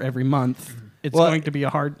week or every month. It's Well, going to be a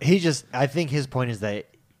hard. I think his point is that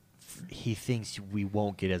he thinks we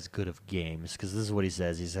won't get as good of games, because this is what he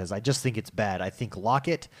says. He says, I just think it's bad. I think lock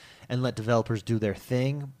it and let developers do their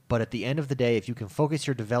thing. But at the end of the day, if you can focus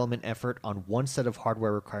your development effort on one set of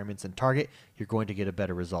hardware requirements and target, you're going to get a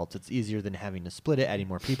better result. It's easier than having to split it, adding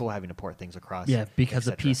more people, having to port things across. Yeah, because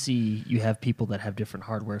a et cetera. PC, you have people that have different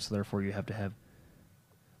hardware, so therefore you have to have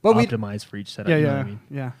But we, optimized for each setup. Yeah, you know yeah, what I mean?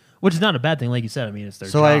 yeah. Which is not a bad thing, like you said. I mean, it's their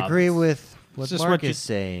so job. I agree with what just Mark what you- is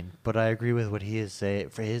saying, but I agree with what he is saying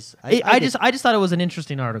for his. I just thought it was an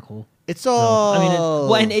interesting article. it's So, all. I mean,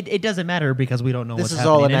 well, and it doesn't matter because we don't know this what's is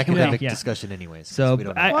happening all an anyway. academic Yeah. discussion, anyways. So we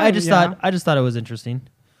don't know. I just Well, thought it was interesting.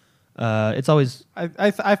 It's always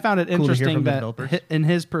I found it Cool to hear interesting from the that developers. in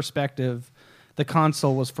his perspective, the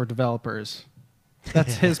console was for developers.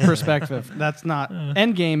 That's his perspective. That's not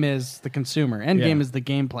Endgame is the consumer. Endgame Yeah. is the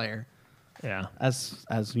game player. yeah. As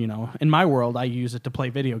you know, in my world, I use it to play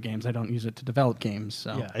video games. I don't use it to develop games.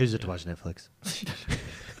 So Yeah. I use it to watch Netflix,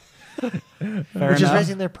 fair which is enough.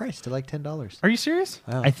 raising their price to like $10. Are you serious?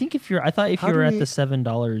 Wow. I think if How you do were at we- the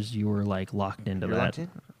 $7, you were like locked into You're that. locked in?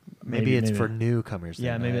 Maybe it's for newcomers.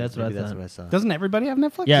 Yeah, then, maybe right? that's what I thought. saw. Doesn't everybody have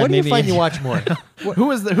Netflix? Yeah, what do you maybe- find you watch more?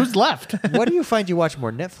 Who's left? What do you find you watch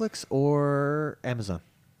more, Netflix or Amazon?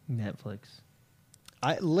 Netflix.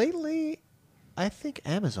 Lately, I think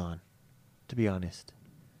Amazon, to be honest.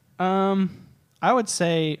 I would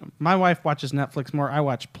say my wife watches Netflix more. I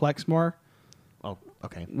watch Plex more, Oh,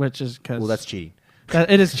 okay. which is because Well, that's cheating.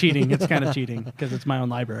 it is cheating. It's kind of cheating because it's my own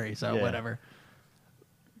library. So Yeah. whatever.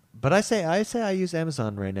 But I say I use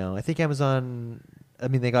Amazon right now. I think Amazon. I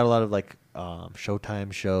mean, they got a lot of like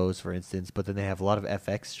Showtime shows, for instance, but then they have a lot of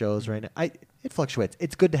FX shows right now. It fluctuates.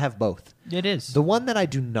 It's good to have both. It is. The one that I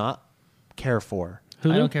do not care for I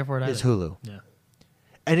don't care for it either. is Hulu. Yeah.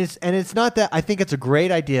 And it's not that I think it's a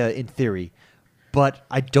great idea in theory, but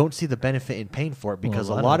I don't see the benefit in paying for it because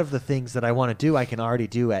Well, a lot of the things that I want to do I can already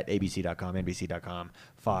do at ABC.com, NBC.com,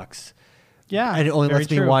 Fox. Yeah, And it only very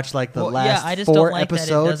lets me true. watch like the Well, last yeah, I just 4 don't like episodes.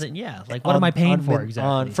 that it doesn't. Yeah, like what am I paying for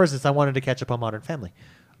exactly? For instance, I wanted to catch up on Modern Family.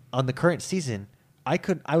 On the current season, I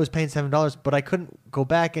was paying $7, but I couldn't go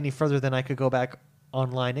back any further than I could go back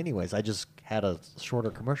online anyways. I just had a shorter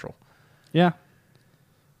commercial. Yeah.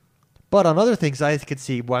 But on other things, I could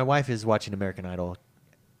see my wife is watching American Idol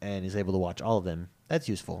and is able to watch all of them. That's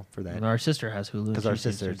useful for that. And our sister has Hulu. 'Cause She our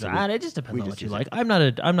seems sister, to- so we- it just depends we on just what you use like. it. I'm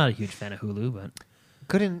not a huge fan of Hulu, but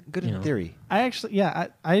Good in You know. theory. I actually,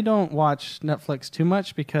 I don't watch Netflix too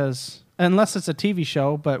much because unless it's a TV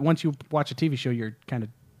show, but once you watch a TV show, you're kind of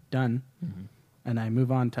done. Mm-hmm. And I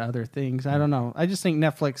move on to other things. I don't know. I just think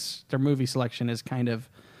Netflix, their movie selection is kind of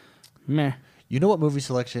meh. You know what movie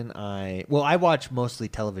selection I watch mostly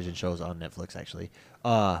television shows on Netflix actually.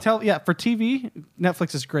 For TV,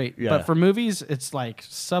 Netflix is great. Yeah. But for movies, it's like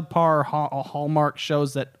subpar Hallmark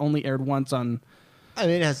shows that only aired once on. I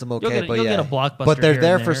mean, it has some okay, You'll get, but you'll yeah, get a blockbuster. but they're here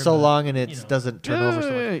there and for so but, long, and it you know. doesn't turn over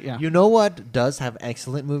so much. Yeah. You know what does have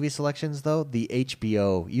excellent movie selections though? The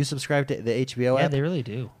HBO. You subscribe to the HBO Yeah, app? they really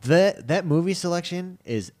do. That movie selection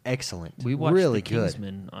is excellent. We watched really The good,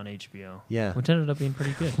 Kingsman on HBO. Yeah. which ended up being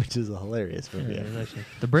pretty good. which is a hilarious Yeah, movie. it was actually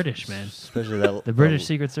the British man, Especially that the British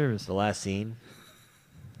Secret Service. the last scene.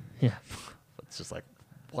 Yeah. It's just like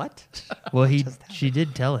what? Well, Just she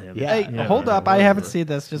did tell him. Yeah. Hey, hold up! I haven't seen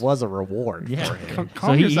this. Just was a reward Yeah. for him.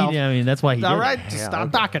 calm yourself. I mean, that's why he all did right. it. Just Yeah, stop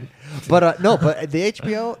okay. talking. But no, but the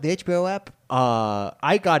HBO app.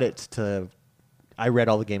 I got it to. I read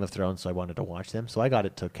all the Game of Thrones, so I wanted to watch them. So I got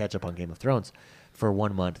it to catch up on Game of Thrones for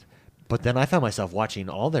 1 month. But then I found myself watching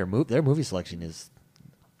all their movie selection is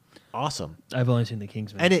awesome, I've only seen The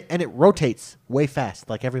Kingsman. and it rotates way fast,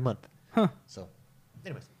 like every month. Huh. So,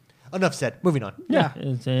 anyways, enough said. Moving on. Yeah.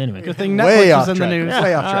 Anyway. Good thing Way Netflix off is in the track. news. Yeah.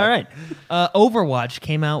 Way off track. All right. Overwatch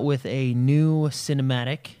came out with a new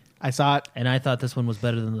cinematic, I saw it. and I thought this one was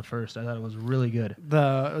better than the first. I thought it was really good.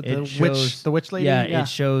 The witch lady. Yeah, it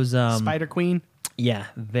shows Spider Queen. Yeah,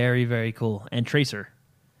 very, very cool. And Tracer,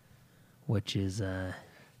 which is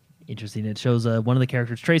interesting. It shows one of the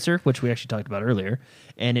characters, Tracer, which we actually talked about earlier,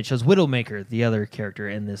 and it shows Widowmaker, the other character.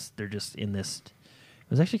 In this, they're just in this.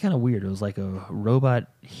 It was actually kind of weird. It was like a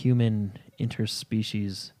robot-human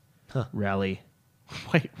interspecies rally.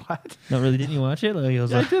 Wait, what? No, really, didn't you watch it? Like, it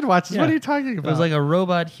was I like, did watch this. yeah. What are you talking It about? was like a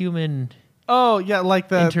robot-human oh yeah, like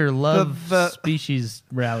the interlove the- species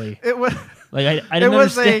rally. It was. Like I It didn't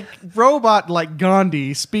was understand. a robot like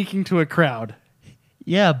Gandhi speaking to a crowd.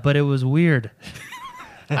 Yeah, but it was weird.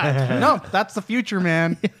 No, that's the future,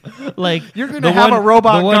 man. Like You're gonna have a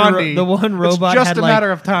robot Gandhi. The one robot It's just had, a like,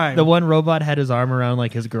 matter of time. The one robot had his arm around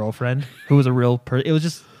like his girlfriend, who was a real person. It was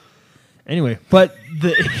just anyway, but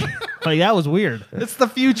the like that was weird. It's the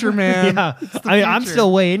future, man. Yeah, It's the I'm future.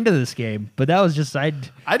 still way into this game, but that was just I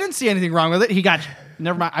didn't see anything wrong with it. He got.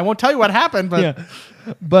 Never mind. I won't tell you what happened, but yeah.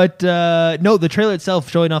 But no, the trailer itself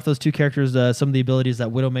showing off those two characters, some of the abilities that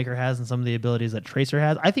Widowmaker has and some of the abilities that Tracer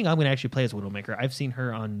has. I think I'm going to actually play as Widowmaker. I've seen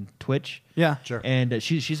her on Twitch. yeah, Sure. And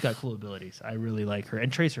she's got cool abilities. I really like her.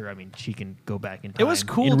 And Tracer, I mean, she can go back in time. it was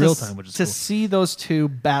cool in to, real time, which is to cool. see those two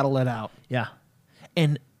battle it out. Yeah.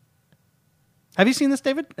 And Have you seen this,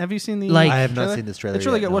 David? Have you seen the? Like- I have not trailer? seen this trailer It's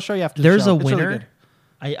really yet, good. no. We'll show you after. there's the show. a It's really winner.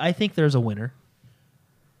 good. I think there's a winner.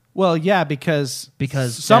 Well, yeah, because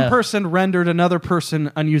Because, some person rendered another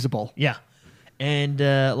person unusable. Yeah. And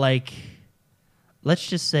like, let's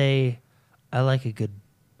just say I like a good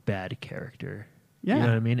bad character. Yeah. You know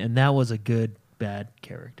what I mean? And that was a good bad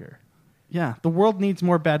character. Yeah, the world needs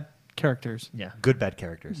more bad characters. Yeah. Good bad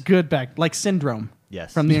characters. Good bad, like Syndrome.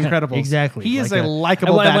 Yes. From The Yeah, Incredibles. exactly. He is Like a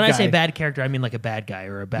likable when, bad when guy. I say bad character, I mean like a bad guy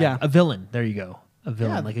or a villain. There you go. A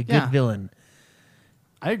villain, Yeah, like a good yeah. villain.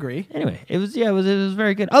 I agree. Anyway, it was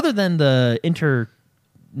very good. Other than the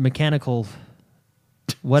intermechanical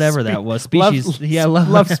whatever that was, species.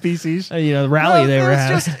 Love species. Rally they were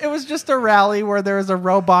having. It was just a rally where there was a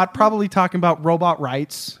robot probably talking about robot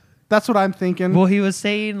rights. That's what I'm thinking. Well, he was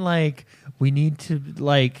saying like we need to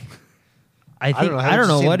like. I think don't know. I Haven't don't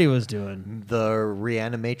you know seen what he was doing. The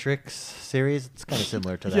Reanimatrix series. It's kind of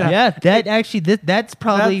similar to that. Yeah. Yeah, that actually that's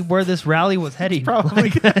probably That's- where this rally was heading. probably-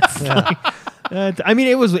 Like, that's like, I mean,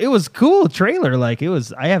 it was cool trailer. Like it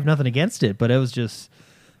was. I have nothing against it, but it was just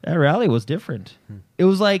that rally was different. It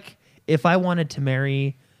was like if I wanted to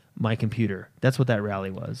marry my computer. That's what that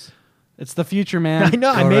rally was. It's the future, man. I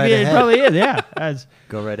know. Go Maybe right it ahead. probably is. Yeah. That's-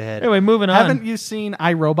 Go right ahead. anyway, moving on. Haven't you seen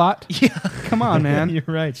iRobot? Yeah. Come on, man. You're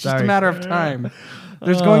right. It's just Sorry. a matter of time.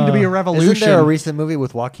 There's going to be a revolution. Isn't there a recent movie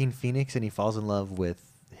with Joaquin Phoenix and he falls in love with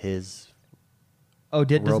his Oh,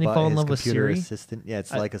 doesn't he robot, fall in his love with computer Siri? assistant? Yeah,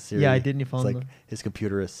 it's I- like a Siri. yeah, didn't he fall It's in like love? his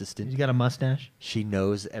computer assistant. He's got a mustache She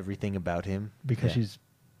knows everything about him because she's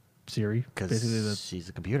Siri. Basically, because she's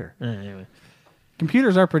a computer. anyway.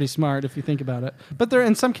 Computers are pretty smart if you think about it, but they're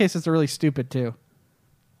in some cases they're really stupid too.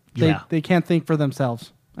 Yeah. They can't think for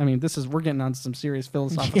themselves. I mean, we're getting on some serious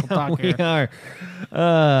philosophical talk we here.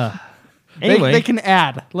 are. Anyway, They can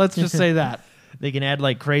add. Let's just say that. they can add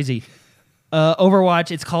like crazy.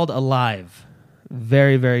 Overwatch. It's called Alive.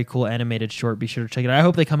 Very, very cool animated short. Be sure to check it out. I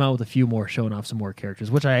hope they come out with a few more, showing off some more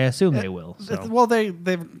characters, which I assume they will. So. Well,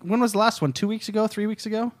 when was the last one? 2 weeks ago? 3 weeks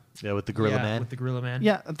ago? Yeah, with the Gorilla Yeah, Man. with the Gorilla Man.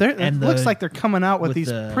 Yeah, it And looks the- like they're coming out with with these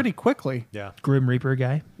the- pretty quickly. yeah. Grim Reaper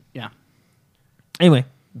guy. Yeah. Anyway,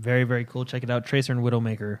 very, very cool. Check it out. Tracer and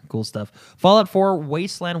Widowmaker. Cool stuff. Fallout 4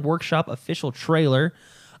 Wasteland Workshop official trailer.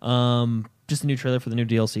 Just a new trailer for the new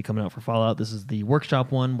DLC coming out for Fallout. This is the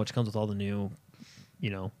Workshop one, which comes with all the new,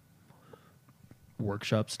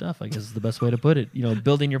 workshop stuff, I guess is the best way to put it.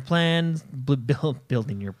 Building your plans,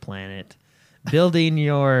 building your planet, building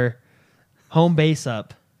your home base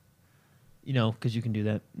up. Because you can do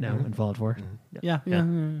that now in Fallout 4. Yeah.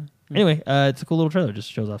 Anyway, it's a cool little trailer.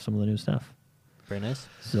 Just shows off some of the new stuff. Very nice.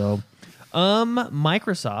 So,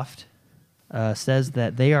 Microsoft says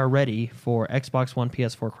that they are ready for Xbox One,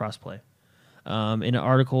 PS4 crossplay. In an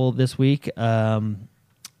article this week,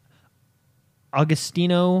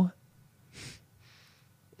 Agostino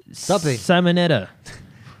Simonetta.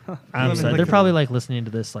 I'm sorry. They're probably listening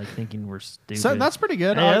to this, thinking we're stupid. So that's pretty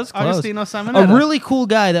good. Yeah, that's close. Agostino Simonetta. A really cool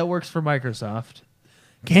guy that works for Microsoft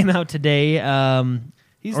came out today.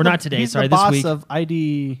 He's not today. He's sorry, the boss this week of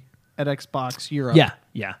ID at Xbox Europe.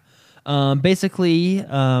 Yeah. Basically,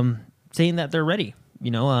 saying that they're ready. We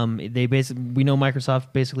know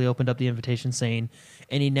Microsoft basically opened up the invitation, saying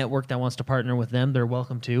any network that wants to partner with them, they're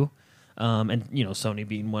welcome to. And Sony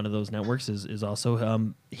being one of those networks is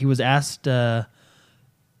also. He was asked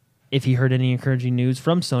if he heard any encouraging news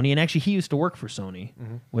from Sony, and actually he used to work for Sony,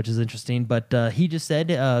 which is interesting. But he just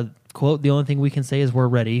said, "quote: the only thing we can say is we're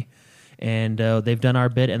ready, and they've done our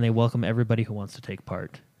bit, and they welcome everybody who wants to take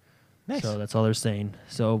part." Nice. So that's all they're saying.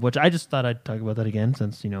 So, which I just thought I'd talk about that again,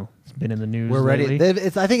 since it's been in the news. We're ready. lately.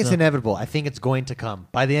 I think it's inevitable. I think it's going to come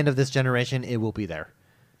by the end of this generation. It will be there.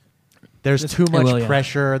 There's too much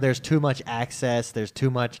pressure. There's too much access. There's too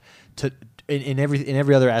much in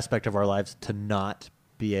every other aspect of our lives to not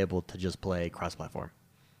be able to just play cross-platform.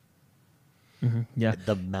 Yeah.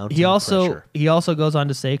 The mounting He also pressure. goes on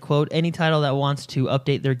to say, quote, any title that wants to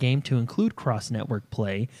update their game to include cross-network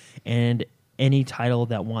play, and any title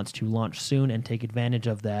that wants to launch soon and take advantage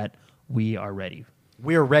of that, we are ready.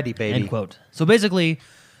 We're ready, baby. End quote. So basically,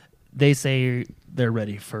 they say they're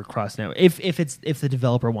ready for cross-network. If the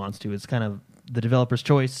developer wants to. It's kind of the developer's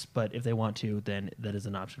choice, but if they want to, then that is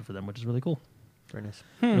an option for them, which is really cool. Very nice.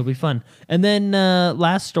 It'll be fun. And then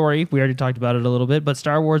last story, we already talked about it a little bit, but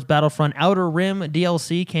Star Wars Battlefront Outer Rim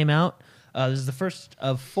DLC came out. This is the first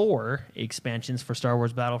of 4 expansions for Star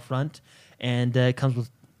Wars Battlefront, and it comes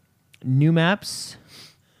with new maps,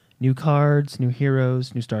 new cards, new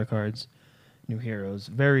heroes, new star cards, new heroes.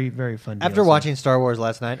 Very, very fun After DLC. watching Star Wars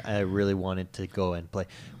last night, I really wanted to go and play.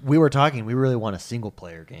 We were talking, we really want a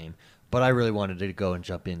single-player game, but I really wanted to go and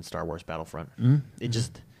jump in Star Wars Battlefront.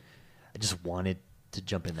 I just wanted to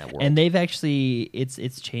jump in that world. And they've actually,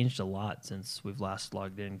 it's changed a lot since we've last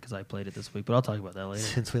logged in, because I played it this week, but I'll talk about that later.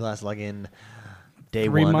 Since we last logged in day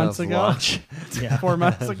 3 one months of ago. launch. Yeah. 4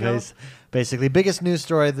 months ago. Basically, biggest news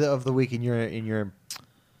story of the week in your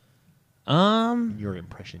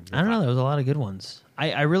impression. I don't know. There was a lot of good ones.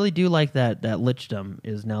 I really do like that Lichdom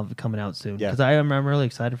is now coming out soon, because I'm really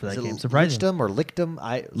excited for that game. Surprising. Lichdom or Lickdom?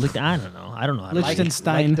 I don't know. I don't know how to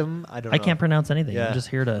Liechtenstein. Lickdom? I don't know. I can't pronounce anything. Yeah. I'm just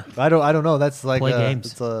here to I don't know. That's like play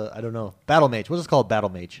games. It's I don't know. Battle Mage. We'll just call it Battle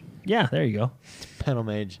Mage. Yeah, there you go. Battle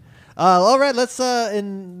Mage. All right, let's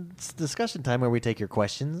in discussion time where we take your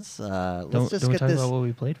questions. Let's Don't just we get talk this. about what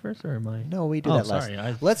we played first, or am I? No, we do Oh, that last.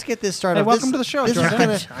 sorry, Let's get this started. Hey, off. welcome to the show, This is Jordan.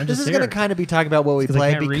 gonna, I'm this just is going to here. kind of be talking about what we 'cause I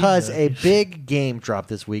played can't read because the- a big game dropped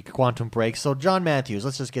this week, Quantum Break. So John Matthews,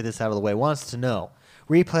 let's just get this out of the way. Wants to know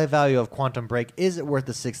replay value of Quantum Break. Is it worth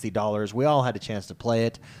the $60? We all had a chance to play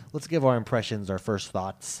it. Let's give our impressions, our first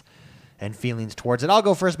thoughts, and feelings towards it. I'll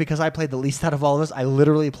go first because I played the least out of all of us. I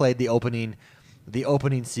literally played the opening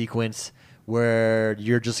sequence where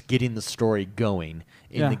you're just getting the story going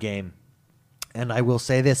in the game. And I will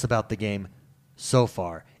say this about the game so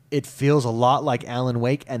far. It feels a lot like Alan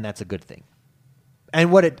Wake, and that's a good thing.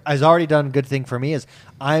 And what it has already done good thing for me is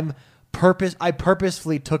I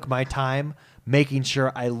purposefully took my time making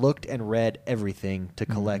sure I looked and read everything to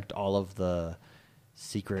collect all of the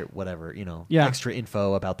secret whatever, extra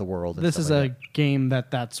info about the world. And This stuff is like a game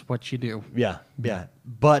that's what you do. yeah.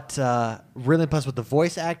 But really impressed with the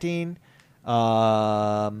voice acting,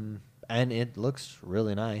 and it looks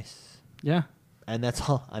really nice. Yeah. And that's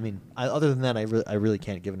all. I mean, other than that, I really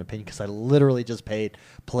can't give an opinion because I literally just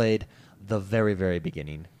played the very, very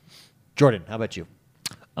beginning. Jordan, how about you?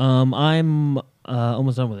 I'm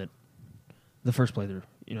almost done with it. The first playthrough.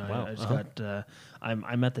 Wow. I just got.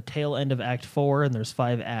 I'm at the tail end of Act 4, and there's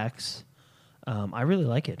 5 acts. I really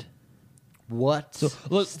like it. What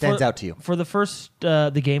Look, stands out to you? For the first,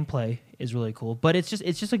 the gameplay is really cool, but it's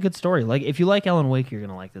just a good story. Like, if you like Alan Wake, you're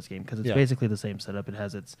gonna like this game because it's basically the same setup. It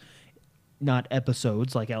has its not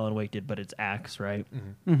episodes like Alan Wake did, but it's acts, right?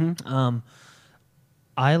 Mm-hmm.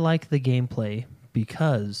 I like the gameplay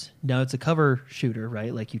because now it's a cover shooter,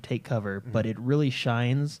 right? Like you take cover, but it really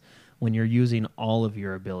shines when you're using all of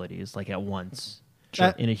your abilities like at once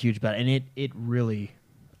Sure. in a huge battle, and it really,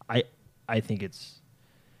 I think it's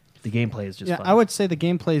The gameplay is just Yeah, fun. I would say the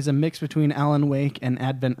gameplay is a mix between Alan Wake and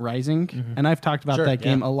Advent Rising, and I've talked about Sure, that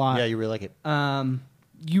game yeah. a lot. Yeah, you really like it.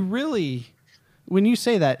 You really, when you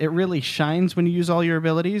say that, it really shines when you use all your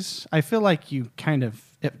abilities. I feel like you kind of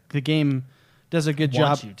the game does a good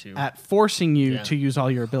job Wants you to. at forcing you Yeah. to use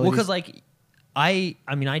all your abilities. Well, because like I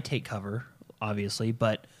mean, I take cover obviously,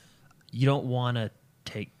 but you don't want to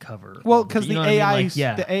take cover. Well, because You the know what I mean? AIs, Like,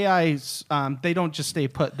 yeah. the AIs, they don't just stay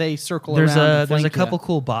put; they circle There's around. and there's a flank couple ya.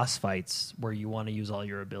 cool boss fights where you want to use all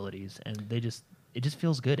your abilities, and it just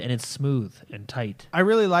feels good and it's smooth and tight. I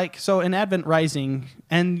really like in Advent Rising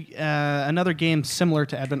and another game similar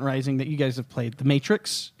to Advent Rising that you guys have played, The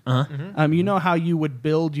Matrix. Uh-huh. You know how you would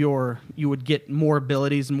build you would get more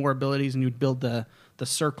abilities, and you'd build the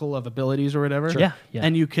circle of abilities or whatever. Sure. Yeah, yeah.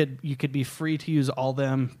 And you could be free to use all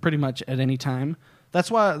them pretty much at any time. That's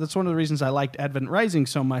one of the reasons I liked Advent Rising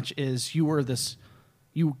so much is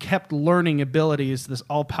you kept learning abilities, this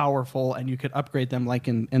all powerful, and you could upgrade them like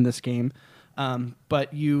in this game.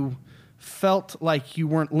 But you felt like you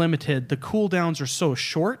weren't limited. The cooldowns are so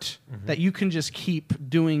short that you can just keep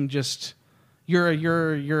doing you're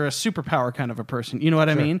a superpower kind of a person. You know what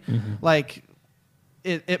I mean? Like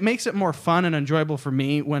it makes it more fun and enjoyable for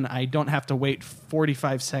me when I don't have to wait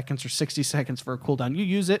 45 seconds or 60 seconds for a cooldown. You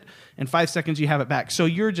use it, in 5 seconds you have it back. So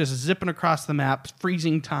you're just zipping across the map,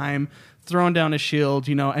 freezing time, throwing down a shield,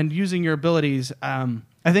 and using your abilities. I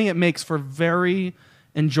think it makes for very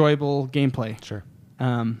enjoyable gameplay. Sure.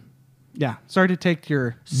 Yeah. Sorry to take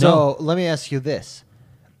your... So let me ask you this.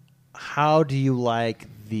 How do you like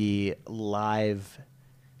the live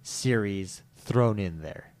series thrown in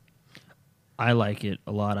there? I like it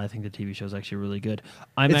a lot. I think the TV show is actually really good.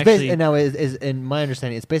 Now, is in my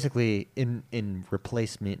understanding, it's basically in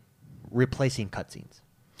replacing cutscenes.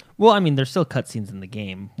 Well, I mean, there's still cutscenes in the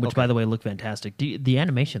game, which, Okay. by the way, look fantastic. The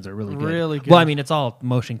animations are really good. Really good. Well, I mean, it's all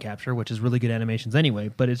motion capture, which is really good animations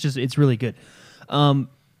anyway, but it's really good. No,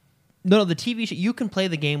 the TV show, you can play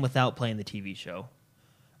the game without playing the TV show.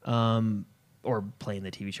 Or playing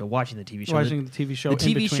the TV show, watching the TV show. Watching the TV show The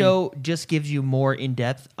in TV between. show just gives you more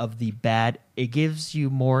in-depth of the bad. It gives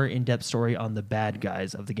you more in-depth story on the bad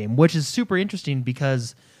guys of the game, which is super interesting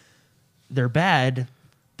because they're bad,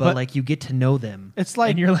 but like you get to know them. It's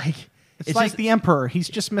like and you're like It's like just, the Emperor. He's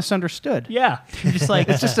just misunderstood. yeah. You're just like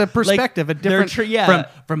It's just a perspective, a different.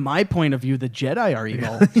 From my point of view, the Jedi are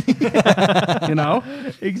evil.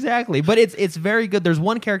 Exactly. But it's very good. There's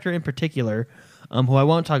one character in particular who I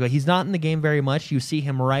won't talk about. He's not in the game very much. You see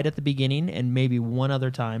him right at the beginning and maybe one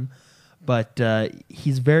other time. But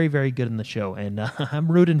he's very, very good in the show, and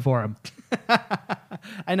I'm rooting for him.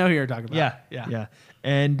 I know who you're talking about. Yeah.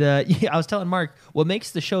 And I was telling Mark, what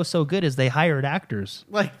makes the show so good is they hired actors.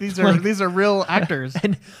 Like these are real actors.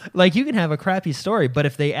 And like you can have a crappy story, but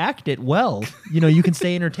if they act it well, you can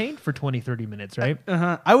stay entertained for 20, 30 minutes, right?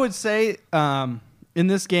 I would say in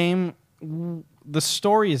this game, the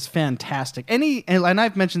story is fantastic. And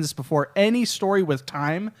I've mentioned this before, any story with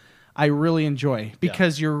time, I really enjoy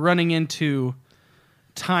because you're running into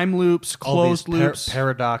time loops, closed loops,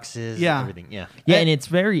 paradoxes, everything. Yeah, and it's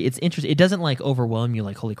interesting. It doesn't like overwhelm you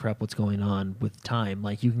like, holy crap, what's going on with time?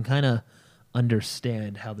 Like you can kind of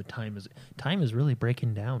understand how the time is really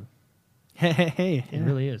breaking down. Hey, It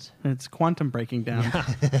really is. It's quantum breaking down.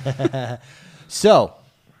 So,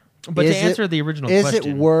 But to answer the original question, is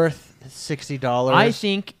it worth $60? I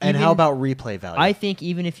think. And even- how about replay value? I think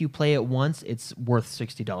even if you play it once, it's worth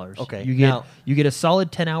 $60. Okay, you get a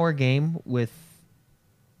solid 10-hour game with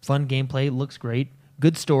fun gameplay, looks great,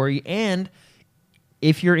 good story, and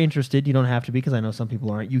if you're interested, you don't have to be because I know some people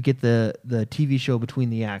aren't. You get the TV show Between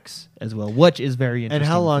the Acts as well, which is very interesting.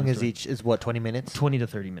 And how long for the is story. each? Is what, 20 minutes? 20 to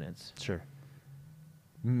 30 minutes. Sure.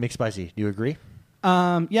 McSpicy, do you agree?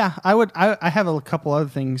 Yeah, I would. I have a couple other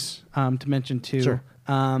things to mention too. Sure.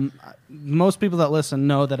 Most people that listen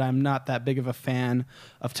know that I'm not that big of a fan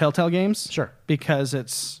of Telltale games. Sure.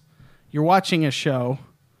 Because you're watching a show,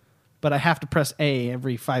 but I have to press A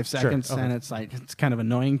every 5 seconds, okay. and it's kind of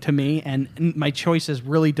annoying to me, and my choices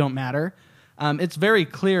really don't matter. It's very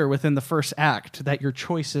clear within the first act that your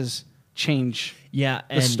choices change. Yeah,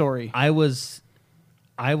 the story. I was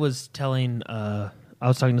talking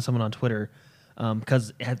to someone on Twitter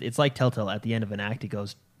because it's like Telltale. At the end of an act, it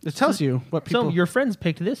goes. It tells you what people So your friends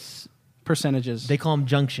picked this. percentages. They call them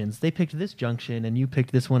junctions. They picked this junction, and you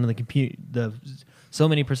picked this one. And so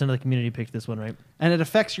many percent of the community picked this one, right? And it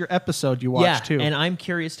affects your episode you watch too. And I'm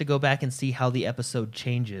curious to go back and see how the episode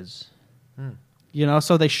changes.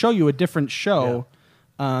 So they show you a different show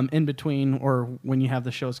in between or when you have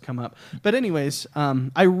the shows come up. But anyways,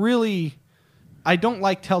 I don't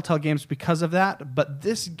like Telltale games because of that, but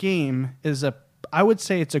this game is a I would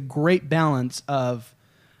say it's a great balance of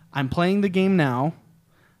I'm playing the game now,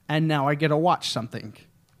 and now I get to watch something.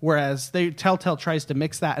 Whereas Telltale tries to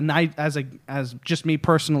mix that, and I, as just me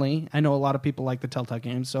personally, I know a lot of people like the Telltale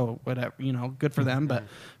games, so whatever, good for them. But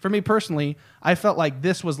for me personally, I felt like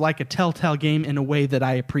this was like a Telltale game in a way that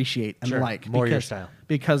I appreciate and like. More your style.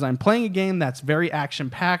 Because I'm playing a game that's very action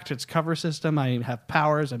packed. It's cover system. I have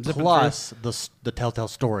powers. I'm zipping Plus the Telltale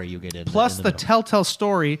story you get in. Plus the Telltale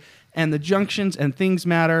story and the junctions and things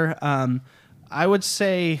matter. I would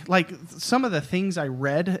say, like, some of the things I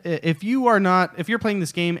read, if you're playing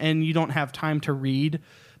this game and you don't have time to read,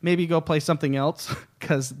 maybe go play something else,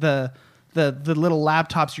 because the little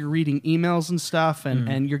laptops, you're reading emails and stuff,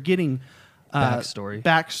 and you're getting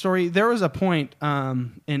backstory. There was a point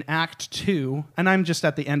in Act 2, and I'm just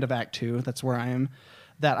at the end of Act 2, that's where I am,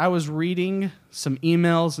 that I was reading some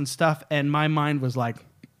emails and stuff, and my mind was like,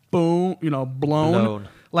 boom, blown.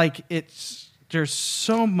 Like, there's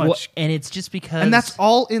so much, and it's just because, and that's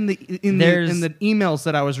all in the emails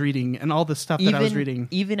that I was reading and all the stuff that I was reading.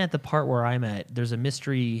 Even at the part where I'm at, there's a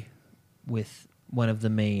mystery with one of the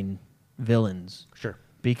main villains. Sure,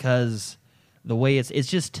 because the way it's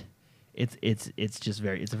just a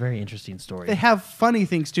very interesting story. They have funny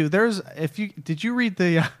things too. Did you read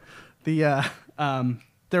there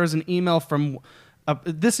was an email from.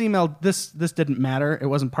 This email, this didn't matter. It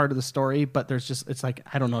wasn't part of the story, but it's like,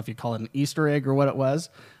 I don't know if you call it an Easter egg or what it was,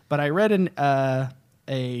 but I read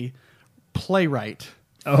a playwright.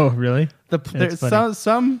 Oh, really?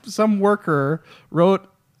 Some worker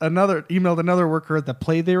emailed another worker the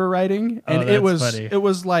play they were writing, and it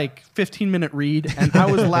was like 15-minute read, and I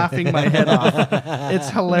was laughing my head off. It's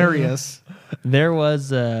hilarious. There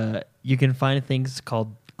was you can find things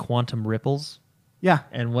called quantum ripples. Yeah.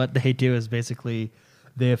 And what they do is basically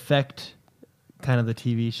they affect kind of the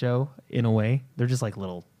TV show in a way. They're just like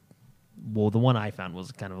little... Well, the one I found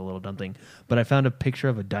was kind of a little dumb thing. But I found a picture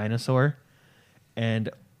of a dinosaur,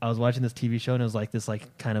 and I was watching this TV show, and it was like this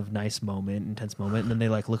like kind of nice moment, intense moment, and then they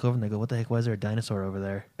like look over and they go, what the heck, why is there a dinosaur over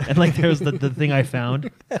there? And like there was the thing I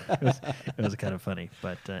found. It was kind of funny.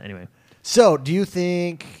 But anyway. So do you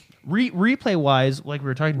think... Replay-wise, like we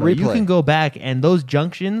were talking about, you can go back, and those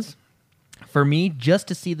junctions... For me, just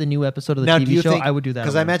to see the new episode of the TV show, I would do that.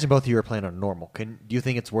 Because I imagine both of you are playing on normal. Do you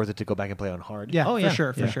think it's worth it to go back and play on hard? Yeah,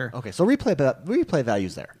 for sure. Okay, so replay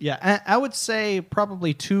values there. Yeah, I would say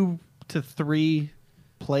probably 2 to 3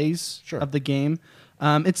 plays of the game.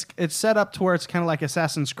 It's set up to where it's kind of like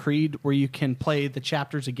Assassin's Creed, where you can play the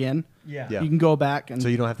chapters again. Yeah. You can go back, and so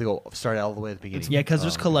you don't have to go start all the way at the beginning. Yeah, because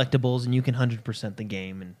there's collectibles, and you can 100% the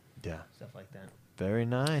game and stuff like that. Very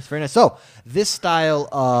nice, very nice. So this style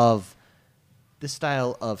of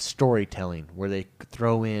storytelling, where they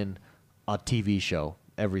throw in a TV show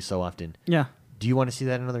every so often. Yeah. Do you want to see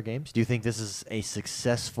that in other games? Do you think this is a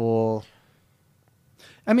successful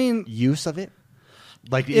use of it?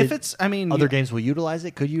 Like other games will utilize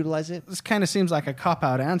it, could utilize it? This kind of seems like a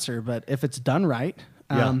cop-out answer, but if it's done right,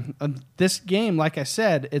 this game, like I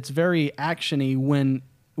said, it's very action-y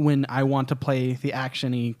when I want to play the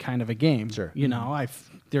action-y kind of a game. Sure.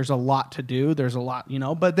 There's a lot to do. There's a lot,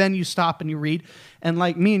 but then you stop and you read. And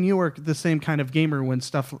like me and you are the same kind of gamer when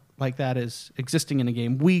stuff like that is existing in a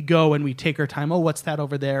game. We go and we take our time. Oh, what's that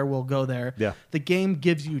over there? We'll go there. Yeah. The game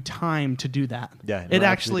gives you time to do that. Yeah. It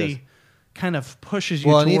actually kind of pushes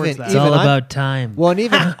you towards that. It's all about time. Well, and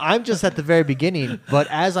even I'm just at the very beginning, but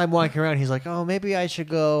as I'm walking around, he's like, oh, maybe I should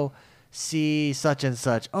go see such and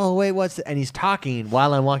such. Oh, wait, what's this? And he's talking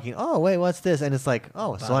while I'm walking. Oh, wait, what's this? And it's like,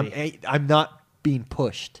 oh, so I'm not being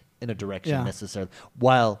pushed in a direction necessarily,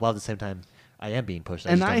 while at the same time I am being pushed.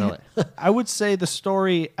 I just don't know it. I would say the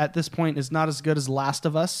story at this point is not as good as Last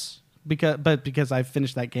of Us because I've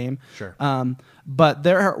finished that game. Sure. But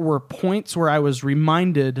there were points where I was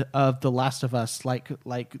reminded of The Last of Us, like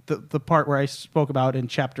the part where I spoke about in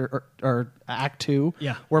chapter or Act 2,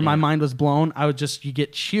 where my mind was blown. You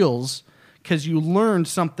get chills because you learned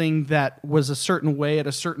something that was a certain way at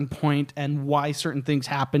a certain point and why certain things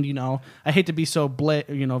happened. I hate to be so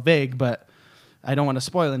vague, but I don't want to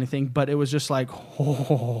spoil anything. But it was just like,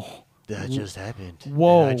 that just happened.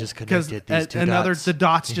 Whoa! And I just connected these two dots. The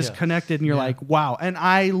dots just connected, and you're like, wow. And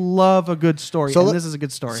I love a good story, and this is a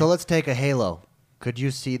good story. So let's take a Halo. Could you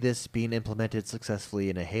see this being implemented successfully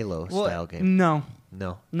in a Halo-style game? No.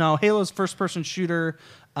 No. Halo's first-person shooter.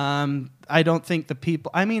 I don't think the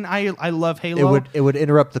people. I mean, I love Halo. It would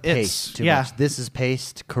interrupt the pace too much. This is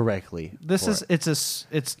paced correctly.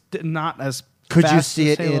 It's not as. Could you fast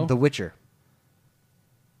see as it Halo. in The Witcher?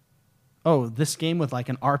 Oh, this game with like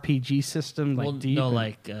an RPG system, the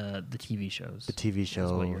TV shows. The TV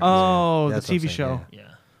show. Oh, the That's what I'm TV saying, show.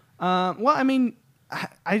 Yeah. Well, I mean,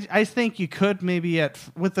 I think you could maybe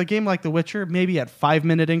with a game like The Witcher, maybe at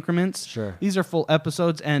 5-minute increments. Sure. These are full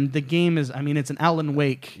episodes, and the game is, I mean, it's an Alan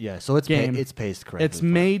Wake. Yeah, so it's game. it's paced correctly. It's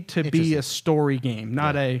made to be a story game,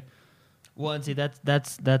 not a. Well, and see, that's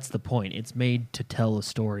the point. It's made to tell a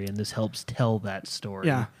story, and this helps tell that story.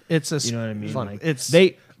 Yeah, it's a. You know what I mean? Fun.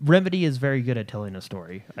 Like, Remedy is very good at telling a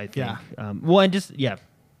story, I think. Yeah. Well, and just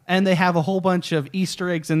and they have a whole bunch of Easter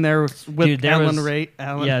eggs in there with Dude, Alan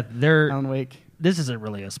Wake. This isn't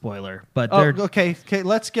really a spoiler, but Okay.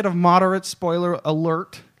 Let's get a moderate spoiler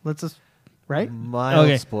alert. Let's just right.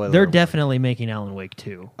 Mild spoiler. They're alert. definitely making Alan Wake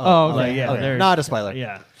 2. Oh, Like, okay. yeah, Okay. they're- Not a spoiler.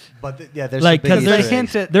 Yeah. But there's Like, some big because they Easter hint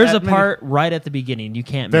eggs. at there's a many- part right at the beginning. You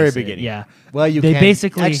can't Very miss beginning. It. Yeah. Well, you they can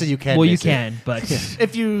basically actually you can. Well, you miss it. can, but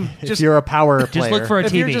If you If just you're a power player, just look for a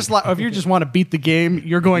if TV. you just want to beat the game,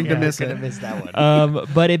 you're going to miss gonna it. miss that one.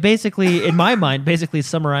 But it basically, in my mind, basically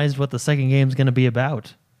summarized what the second game's going to be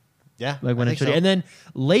about. Yeah, Like when I it think showed you. so. And then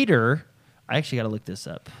later, I actually got to look this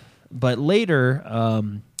up. But later,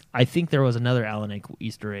 I think there was another Alan Wake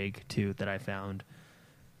Easter egg too that I found.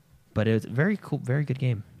 But it was very cool, very good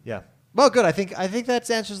game. Yeah. Well, good. I think that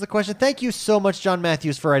answers the question. Thank you so much, John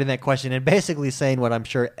Matthews, for writing that question and basically saying what I'm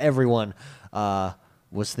sure everyone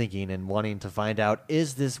was thinking and wanting to find out.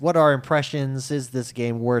 What are our impressions? Is this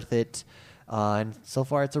game worth it? And so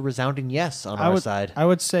far, it's a resounding yes on our side. I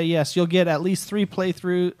would say yes. You'll get at least 3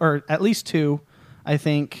 playthroughs, or at least 2, I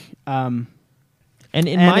think. And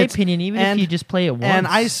in my opinion, even if you just play it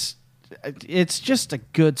once, it's just a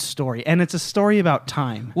good story, and it's a story about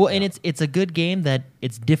time. well, and it's a good game that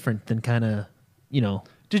it's different than kind of Did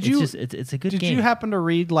it's you? Just, it's a good Did game. you happen to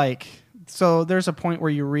read So there's a point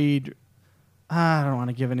where you read. I don't want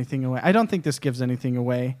to give anything away. I don't think this gives anything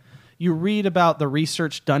away. You read about the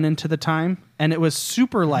research done into the time, and it was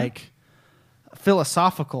super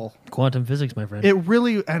philosophical. Quantum physics, my friend. It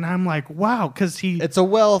really, and I'm like, wow, because It's a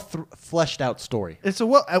well fleshed out story. it's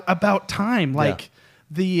about time. Like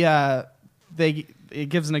it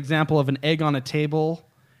gives an example of an egg on a table,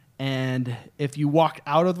 and if you walk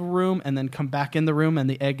out of the room and then come back in the room and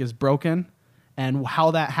the egg is broken, and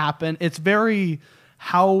how that happened. It's very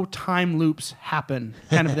how time loops happen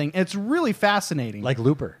kind of thing. It's really fascinating. Like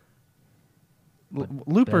Looper.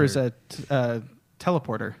 Looper is a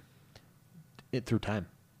teleporter. It through time.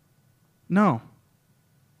 No,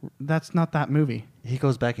 that's not that movie. He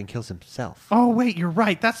goes back and kills himself. Oh wait, you're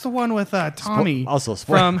right. That's the one with Tommy. Also,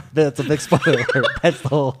 spoiler. That's a big spoiler. That's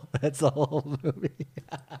the whole movie.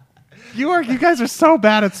 You guys are so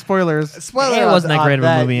bad at spoilers. Spoiler. It wasn't that on great of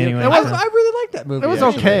a movie anyway. I really like that movie. It was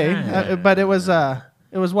actually. okay, but it was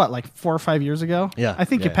what, like 4 or 5 years ago? Yeah. I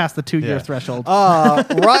think you Yeah. passed the 2-year Yeah. threshold.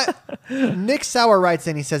 Right. Nick Sauer writes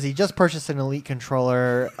in. He says he just purchased an Elite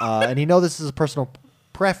controller, and he knows this is a personal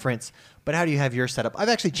preference. But how do you have your setup? I've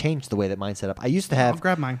actually changed the way that mine's set up. I used to have. I'll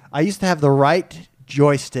grab mine. I used to have the right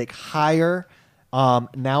joystick higher.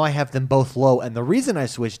 Now I have them both low, and the reason I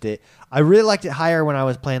switched it, I really liked it higher when I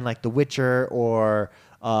was playing like The Witcher or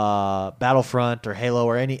Battlefront or Halo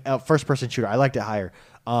or any first-person shooter. I liked it higher.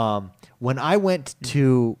 When I went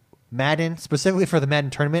to Madden, specifically for the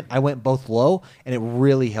Madden tournament, I went both low, and it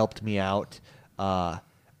really helped me out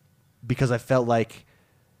because I felt like,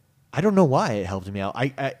 I don't know why it helped me out.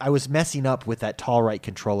 I was messing up with that tall right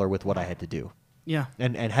controller with what I had to do. Yeah.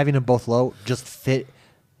 And having them both low just fit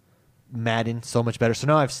Madden so much better. So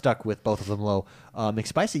now I've stuck with both of them low.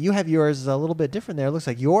 McSpicy, you have yours a little bit different there. It looks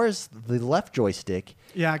like yours, the left joystick,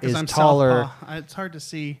 Yeah, because is I'm taller. southpaw. It's hard to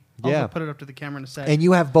see. Yeah. I'll put it up to the camera in a sec. And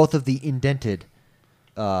you have both of the indented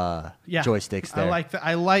yeah. joysticks there.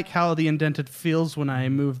 I like how the indented feels when I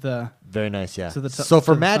move the. Very nice, yeah. To the so to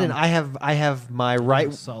for the Madden, thumb. I have my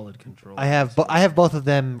right. solid control. I have both of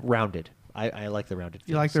them rounded. I like the rounded.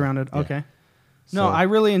 You feel, like the so, rounded? yeah. Okay. No, So- I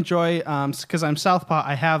really enjoy because I'm southpaw.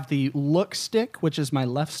 I have the look stick, which is my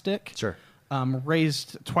left stick. Sure.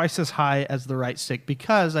 Raised twice as high as the right stick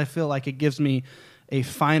because I feel like it gives me a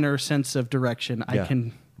finer sense of direction. Yeah. I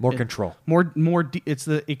can More control. It's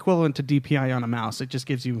the equivalent to DPI on a mouse. It just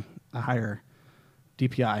gives you a higher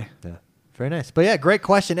DPI. Yeah. Very nice. But yeah, great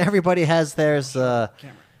question. Everybody has theirs.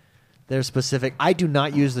 They're specific. I do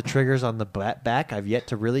not use the triggers on the back. I've yet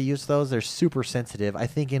to really use those. They're super sensitive. I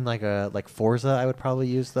think in like Forza, I would probably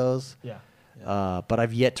use those. Yeah. But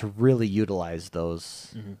I've yet to really utilize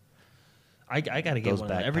those. Mm-hmm. I gotta get Those one.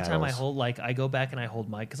 back Every time I paddles. hold, I go back and I hold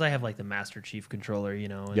my, because I have like the Master Chief controller, and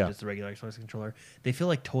Yeah. just the regular Xbox controller. They feel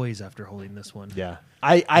like toys after holding this one. Yeah.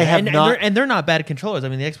 I have and, not. and they're not bad controllers. I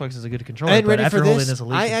mean, the Xbox is a good controller. And but ready after for holding this, this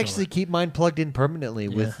Elite I controller- actually keep mine plugged in permanently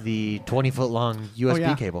with the 20-foot long USB Oh,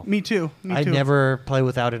 yeah. cable. Me too. Me I too. never play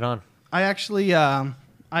without it on. I actually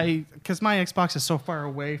because my Xbox is so far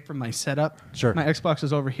away from my setup. Sure. My Xbox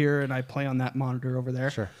is over here, and I play on that monitor over there.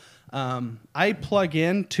 Sure. I plug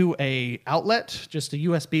in to a outlet, just a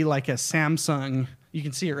USB, like a Samsung. You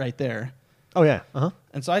can see it right there. Oh yeah. Uh huh.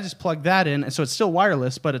 And so I just plug that in, and so it's still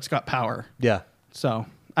wireless, but it's got power. Yeah. So,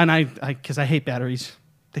 and because I hate batteries,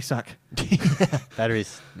 they suck.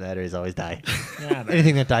 Batteries always die. Yeah,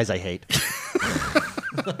 Anything that dies, I hate.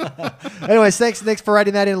 Anyways, thanks for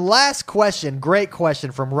writing that in. Last question, great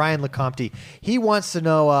question from Ryan Lecompte. He wants to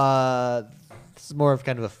know. This is more of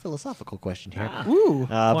kind of a philosophical question here. Ooh.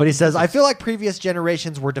 But he says, I feel like previous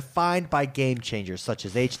generations were defined by game changers such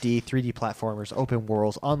as HD, 3D platformers, open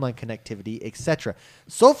worlds, online connectivity, etc.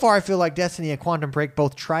 So far, I feel like Destiny and Quantum Break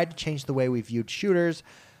both tried to change the way we viewed shooters.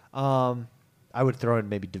 I would throw in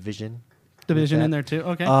maybe Division. Division in there too.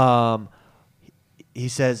 Okay. He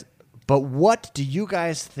says, but what do you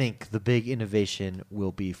guys think the big innovation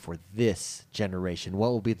will be for this generation? What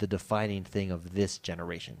will be the defining thing of this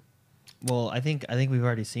generation? Well, I think we've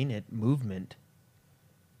already seen it. Movement.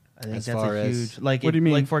 I think As that's far a as- huge. Like, What do you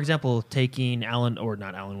mean? Like, for example, taking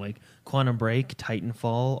not Alan Wake, Quantum Break,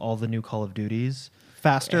 Titanfall, all the new Call of Duties,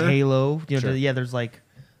 Faster. Halo. You know, Sure. yeah. There's like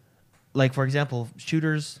for example,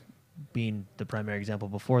 shooters being the primary example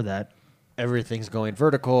before that. Everything's going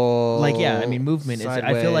vertical. Like, yeah, I mean, movement.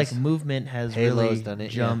 I feel like sideways. movement has Halo's really done it, yeah.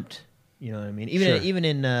 jumped. You know what I mean? Sure. Even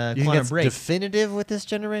in You think Quantum that's Break. definitive with this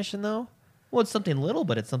generation, though? Well, it's something little,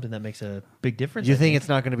 but it's something that makes a big difference. Do you I think it's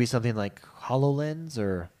not going to be something like HoloLens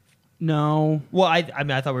or? No. Well, I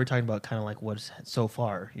mean, I thought we were talking about kind of like what's so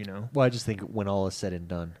far. You know. Well, I just think when all is said and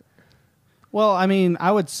done. Well, I mean,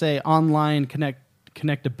 I would say online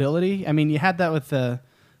connectability. I mean, you had that with the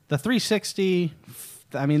 360.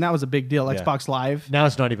 I mean, that was a big deal. Yeah. Xbox Live. Now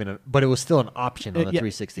it's not even, but it was still an option on the Yeah,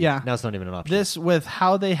 360. yeah. Now it's not even an option. This with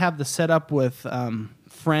how they have the setup with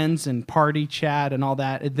friends and party chat and all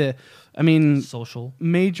that. I mean, Social.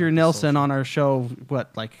 Major Nelson on our show,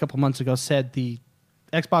 like a couple months ago, said the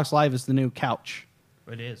Xbox Live is the new couch.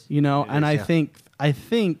 It is. You know, It and is, yeah. I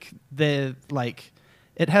think that like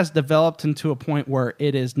it has developed into a point where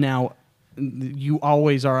it is now you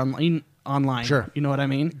always are online. Sure. You know what I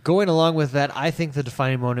mean? Going along with that, I think the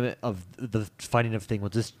defining moment of the defining of thing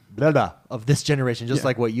was this of this generation, just Yeah.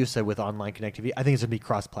 like what you said with online connectivity. I think it's going to be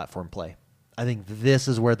cross-platform play. I think this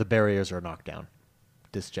is where the barriers are knocked down.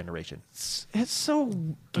 This generation. It's so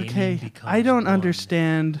Gaming okay. becomes I don't one.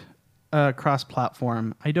 understand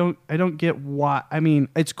cross-platform. I don't get why. I mean,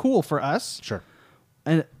 it's cool for us, Sure.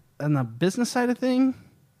 and the business side of thing.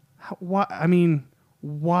 Why? I mean,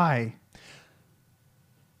 why?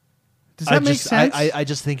 Does that make sense? I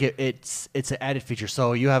just think it's an added feature.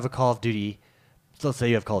 So you have a Call of Duty. So let's say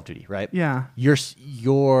you have Call of Duty, right? Yeah.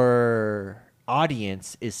 Your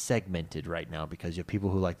audience is segmented right now because you have people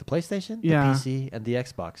who like the PlayStation, the Yeah. PC, and the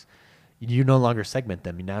Xbox. You no longer segment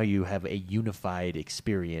them. Now you have a unified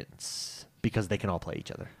experience because they can all play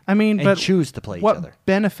each other. I mean, and but choose to play each what other.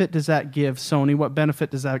 benefit does that give Sony? What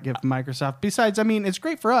benefit does that give Microsoft? Besides, I mean, it's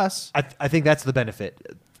great for us. I think that's the benefit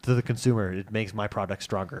to the consumer. It makes my product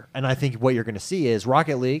stronger. And I think what you're going to see is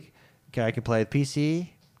Rocket League. Okay, I can play PC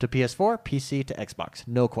to PS4, PC to Xbox.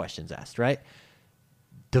 No questions asked, right?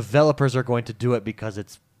 Developers are going to do it because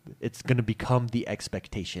it's going to become the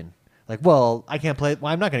expectation. Like, well, I can't play it.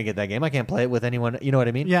 Well, I'm not going to get that game. I can't play it with anyone. You know what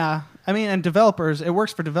I mean? Yeah, I mean, and developers, it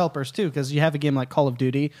works for developers too, because you have a game like Call of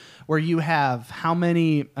Duty where you have how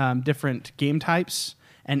many different game types,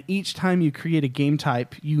 and each time you create a game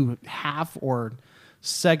type, you have or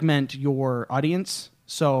segment your audience.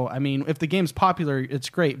 So, I mean, if the game's popular, it's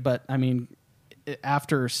great, but I mean,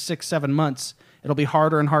 after 6-7 months, it'll be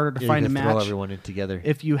harder and harder to Yeah, find you a can throw match. everyone in together.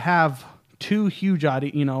 If you have two huge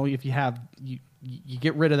audience, if you have you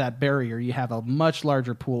get rid of that barrier, you have a much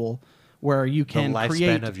larger pool where you can the lifespan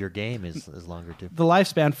create of your game is longer too. the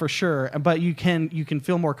lifespan for sure, but you can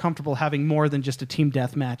feel more comfortable having more than just a team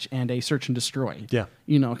deathmatch and a search and destroy. Yeah.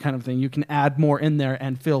 Kind of thing. You can add more in there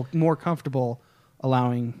and feel more comfortable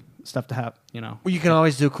allowing stuff to happen. Well, you can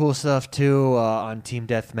always do cool stuff too on Team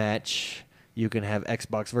Deathmatch. You can have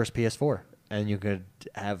Xbox versus PS4, and you could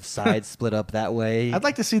have sides split up that way. I'd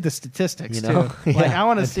like to see the statistics you know, too. Like I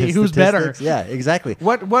want to And see the who's better. statistics. Yeah, exactly.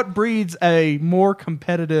 What breeds a more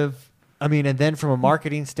competitive? I mean, and then from a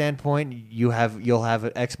marketing standpoint, you'll have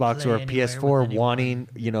an Xbox Play or a anywhere PS4 with anyone. wanting,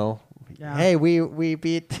 Yeah. hey, we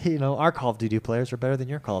beat, our Call of Duty players are better than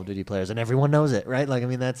your Call of Duty players, and everyone knows it, right? Like, I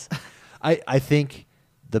mean, that's, I think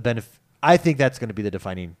I think that's going to be the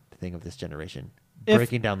defining thing of this generation,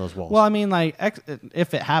 breaking down those walls. Well, I mean, like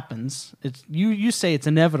if it happens, it's you say it's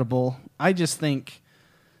inevitable. I just think,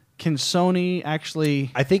 can Sony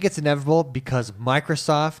actually? I think it's inevitable because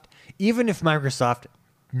Microsoft, even if Microsoft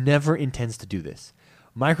never intends to do this.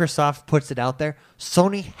 Microsoft puts it out there.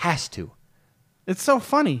 Sony has to. It's so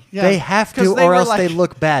funny. Yeah, They have 'cause to, they or were else like- they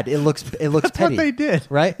look bad. It looks That's petty. what they did,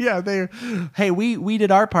 right? Yeah, hey, we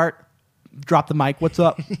did our part. Drop the mic. What's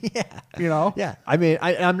up? Yeah. You know? Yeah. I mean,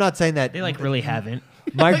 I'm not saying that They really haven't.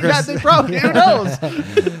 Yeah, they probably. Who knows?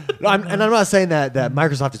 I'm not saying that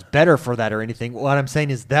Microsoft is better for that or anything. What I'm saying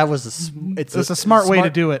is that was it's a smart way to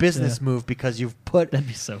do it. business move because you've put. That'd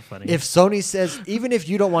be so funny. If Sony says, even if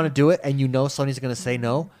you don't want to do it and you know Sony's going to say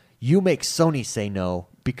no, you make Sony say no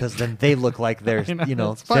because then they look like they're I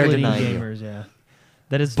know, it's they're funny. denying you. gamers, yeah.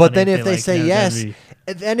 That is. But funny then if they like, say no, yes, that'd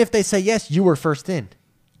be- then if they say yes, you were first in.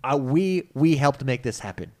 We helped make this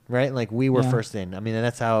happen, right? Like we were Yeah. first in. I mean, and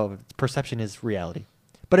that's how perception is reality.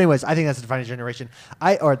 But anyways, I think that's the defining generation.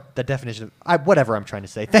 Or the definition of whatever I'm trying to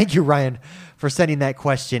say. Thank you, Ryan, for sending that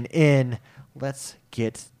question in. Let's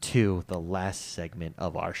get to the last segment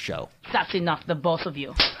of our show. That's enough, the both of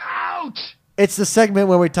you. Ouch! It's the segment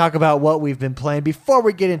where we talk about what we've been playing. Before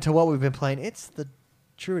we get into what we've been playing, it's the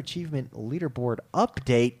True Achievement Leaderboard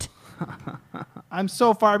update. I'm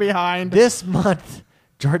so far behind. This month,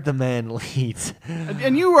 Jordan the Man leads.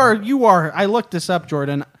 And you are. I looked this up,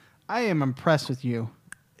 Jordan. I am impressed with you.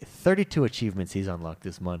 32 achievements he's unlocked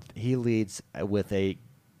this month. He leads with a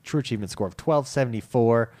True Achievement score of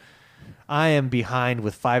 1274. I am behind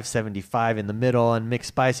with 575 in the middle, and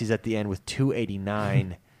McSpicy's at the end with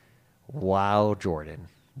 289. Wow, Jordan.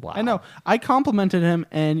 Wow. I know. I complimented him,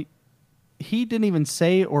 and he didn't even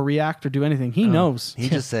say or react or do anything. He knows. He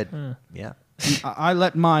just said, yeah. I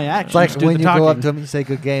let my actions It's like do when the you talking. go up to him and you say,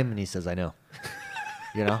 good game, and he says, I know.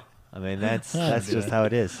 You know? I mean, that's just how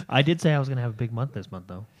it is. I did say I was going to have a big month this month,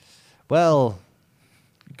 though. Well,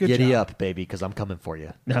 Good giddy job. up, baby, because I'm coming for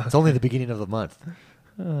you. No. It's only the beginning of the month.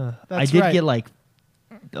 I That's did right. get like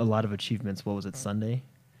a lot of achievements. What was it, Sunday?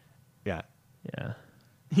 Yeah. Yeah.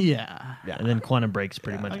 Yeah. Yeah. And then Quantum Break's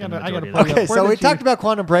pretty Yeah. much I been gotta- the I majority gotta of plug the up. Okay, Where so we did you- talked about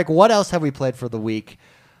Quantum Break. What else have we played for the week?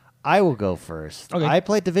 I will go first. Okay. I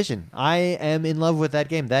played Division. I am in love with that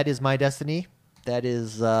game. That is my destiny. That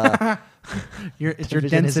is It's your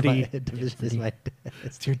Division is density. my- Division is my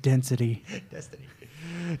It's your density.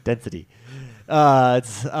 density.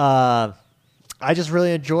 I just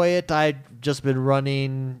really enjoy it. I've just been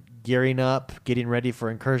running, gearing up, getting ready for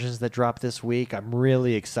incursions that drop this week. I'm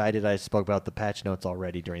really excited. I spoke about the patch notes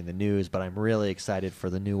already during the news, but I'm really excited for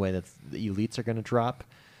the new way that the elites are going to drop.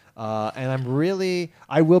 And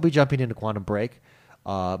I will be jumping into Quantum Break.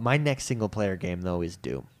 My next single player game though is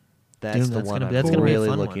Doom. That's Doom, the that's one gonna be- I'm that's gonna be a really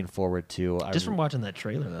fun looking one. forward to. Just from watching that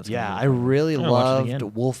trailer, that's Yeah, gonna I be fun. really I'm gonna watch it loved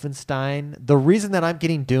again. Wolfenstein. The reason that I'm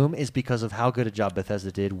getting Doom is because of how good a job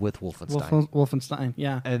Bethesda did with Wolfenstein. Wolfenstein.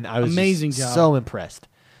 Yeah. And I was amazing just job. so impressed.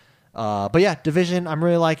 But yeah, Division, I'm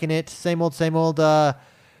really liking it. Same old, same old.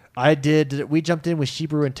 We jumped in with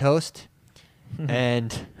Shebrew and Toast.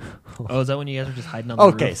 And Oh, is that when you guys were just hiding on the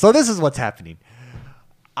okay, roof? so this is what's happening.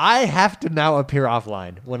 I have to now appear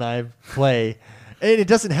offline when I play. And it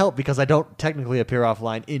doesn't help because I don't technically appear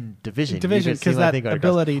offline in Division. You Division, can see 'cause my that thing going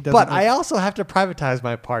ability across. doesn't But I work. also have to privatize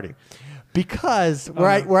my party because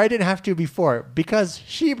where I didn't have to before because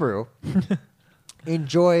Shebrew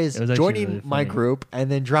enjoys It was actually joining really my funny. group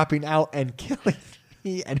and then dropping out and killing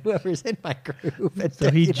me and whoever's in my group. And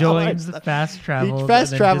So he taking all our joins, stuff. fast travels. He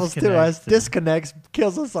fast and then travels to us, disconnects. disconnects,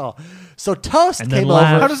 kills us all. So Toast And then came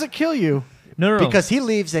laughs. over How does it kill you? No, because he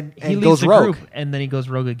leaves and he leaves goes the rogue. group, and then he goes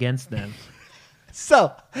rogue against them.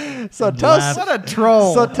 So Toast. laughs. What a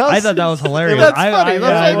troll. So Toast. I thought that was hilarious. That's funny.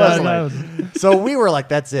 That's I funny. know. So we were like,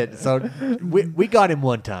 that's it. So we got him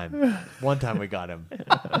one time. One time we got him.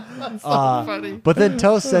 funny. But then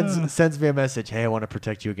Toast sends me a message. Hey, I want to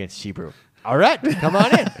protect you against Shebrew. All right, come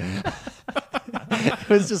on in. It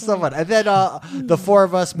was just so fun. And then the four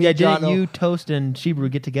of us, me, Yeah, didn't Jono, you, Toast, and Shebrew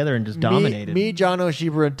get together and just dominated? Me, Jono,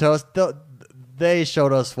 Shebrew, and Toast. They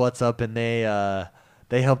showed us what's up, and they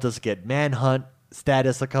helped us get manhunt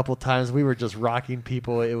status a couple times. We were just rocking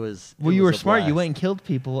people. It was Well, it you was were a smart. You blast. went and killed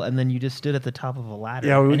people, and then you just stood at the top of a ladder.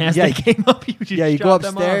 Yeah, and as yeah. they came up, you just You go shot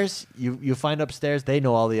them off. upstairs. You find upstairs. They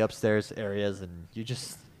know all the upstairs areas, and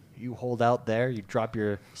you hold out there. You drop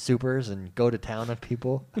your supers and go to town on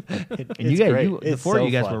people. And you guys, the It's four of so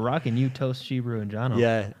you guys fun. were rocking. You, Toast, Shebrew, and Jono.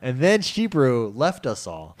 Yeah, and then Shebrew left us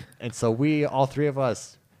all, and so all three of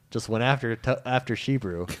us just went after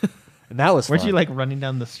Shebrew, and that was Weren't fun. you like running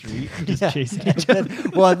down the street, and just Yeah. chasing And each other?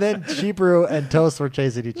 then- well, and then Shebrew and Toast were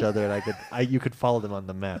chasing each other, and you could follow them on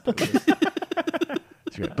the map.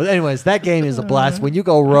 It's great. But anyways, that game is a blast. When you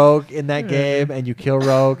go rogue in that game and you kill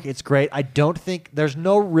rogue, it's great. I don't think there's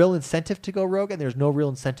no real incentive to go rogue, and there's no real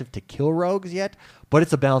incentive to kill rogues yet. But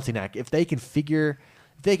it's a balancing act. If they can tweak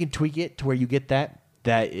it to where you get that,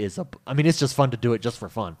 that is I mean, it's just fun to do it just for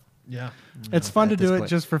fun. Yeah. It's fun to at this do it point.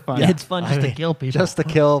 just for fun. Yeah, it's fun just I to mean, kill people. Just to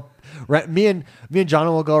kill. Me and John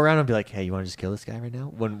will go around and be like, "Hey, you want to just kill this guy right now?"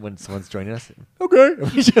 When someone's joining us, okay,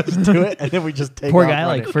 and we just do it, and then we just take. Poor off guy,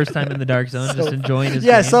 running. like first time in the dark zone, just enjoying his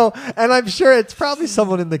Yeah, game. so and I'm sure it's probably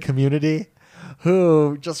someone in the community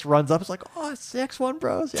who just runs up. It's like, "Oh, it's the X1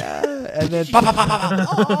 Bros, yeah," and then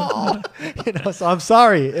oh, So I'm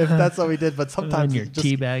sorry if that's what we did, but sometimes when you're you just,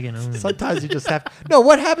 teabagging them. sometimes you just have. No,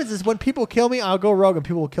 what happens is when people kill me, I'll go rogue, and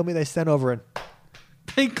people will kill me. They stand over and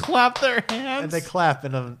They clap their hands. they clap,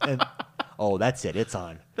 and oh, that's it. It's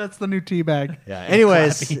on. That's the new teabag. Yeah.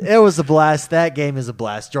 Anyways, it was a blast. That game is a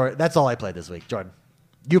blast. Jordan, that's all I played this week. Jordan,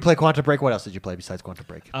 you play Quantum Break. What else did you play besides Quantum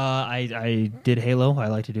Break? I did Halo. I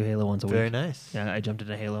like to do Halo once a week. Very nice. Yeah, I jumped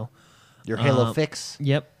into Halo. Your Halo fix.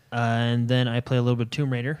 Yep. And then I play a little bit of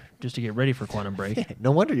Tomb Raider just to get ready for Quantum Break.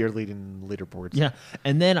 No wonder you're leading leaderboards. Yeah.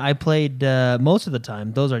 And then I played most of the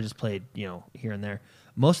time. Those I just played, here and there.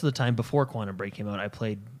 Most of the time before Quantum Break came out, I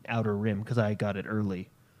played Outer Rim because I got it early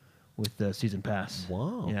with the season pass.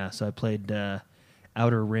 Wow. Yeah, so I played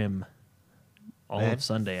Outer Rim all Man, of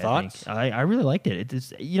Sunday. thoughts? I think I really liked it.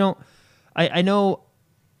 It's I know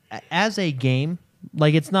as a game,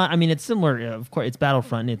 like it's not. I mean, it's similar. Of course, it's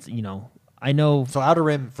Battlefront. It's I know. So Outer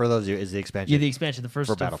Rim, for those of you, is the expansion. Yeah, the expansion, the first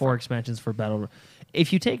For of 4 Battlefront. expansions for Battlefront.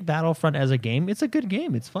 If you take Battlefront as a game, it's a good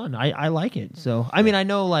game. It's fun. I like it. So I mean, I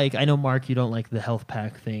know Mark, you don't like the health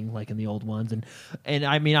pack thing like in the old ones, and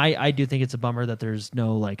I mean, I do think it's a bummer that there's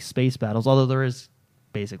no like space battles, although there is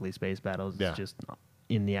basically space battles. Yeah. It's just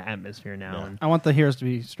in the atmosphere now. Yeah. And, I want the heroes to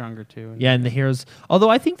be stronger too. yeah, and the heroes, although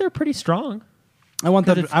I think they're pretty strong. I want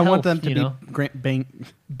 'Cause them. it's I want health, them to be bang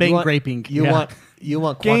You want- graping. You Yeah.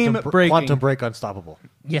 want Game breaking. Quantum Break unstoppable.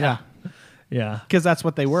 Yeah, yeah. because that's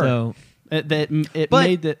what they were. So it But-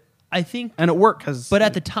 made it, I think, and it worked. Because but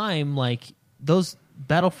at the time, like those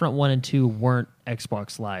Battlefront 1 and 2 weren't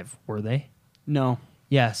Xbox Live, were they? no,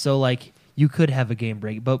 Yeah, so like you could have a game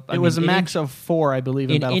break, but it was a max of 4, I believe.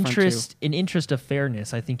 In Battlefront 2. in interest of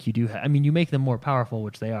fairness, I think you do. I mean, you make them more powerful,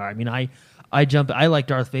 which they are. I mean, I like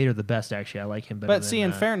Darth Vader the best. Actually, I like him better. But see,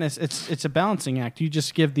 in fairness, it's a balancing act. You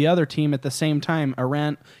just give the other team at the same time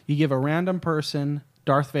you give a random person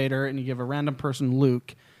Darth Vader and you give a random person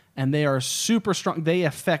Luke, and they are super strong. They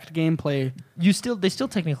affect gameplay. they still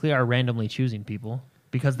technically are randomly choosing people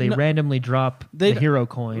because they No, randomly drop the hero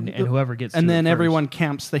coin, and whoever gets and to then it first. everyone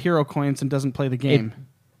camps the hero coins and doesn't play the game.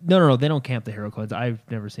 No, they don't camp the hero coins. I've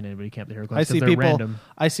never seen anybody camp the hero coins. I 'cause see they're people. random.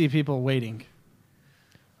 I see people waiting.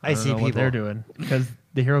 I don't know what they're doing because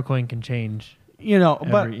the hero coin can change. But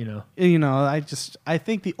every. I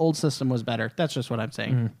think the old system was better. That's just what I'm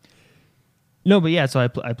saying. Mhm. No, but yeah, so I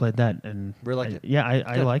played that and Really liked it. Yeah,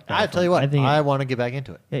 I like that. I tell you what, I think I want to get back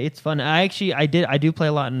into it. yeah, it's fun. I do play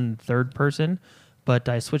a lot in third person, but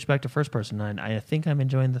I switched back to first person, and I think I'm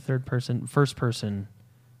enjoying the first person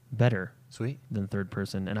better Sweet. than third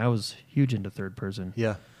person, and I was huge into third person.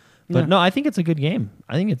 Yeah. But Yeah. no, I think it's a good game.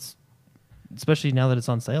 I think it's, especially now that it's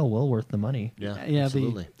on sale, well worth the money. Yeah. Yeah,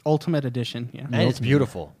 absolutely. the Ultimate Edition. Yeah. And it's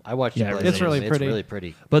beautiful. I watched you Yeah, play it's it. really It's pretty. really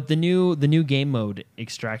pretty. But the new game mode,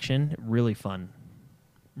 Extraction, really fun.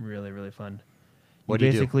 Really, really fun. What do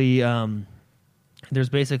you do? basically, there's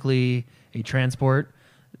basically a transport.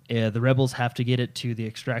 The rebels have to get it to the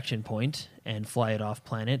extraction point and fly it off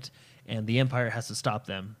planet, and the Empire has to stop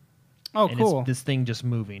them. Oh, and cool. It's this thing just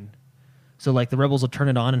moving. So like the rebels will turn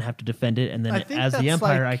it on and have to defend it, and I then think as the that's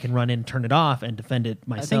Empire, like- I can run in, turn it off, and defend it I think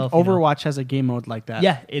myself. Overwatch has a game mode like that.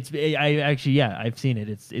 Yeah, I've seen it.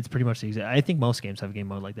 It's pretty much the exact. I think most games have a game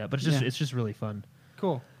mode like that, but it's just really fun.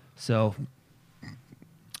 Cool. So,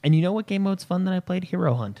 and you know what game mode's fun that I played?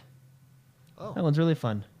 Hero Hunt. Oh, That one's really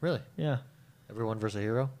fun. really? Yeah. Everyone versus a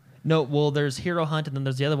hero? No, well, there's Hero Hunt, and then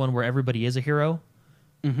there's the other one where everybody is a hero,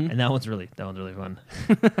 Mm-hmm. and that one's really fun.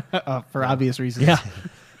 For obvious reasons. Yeah.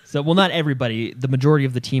 So, well, not everybody. The majority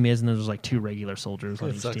of the team is, and then there's like 2 regular soldiers on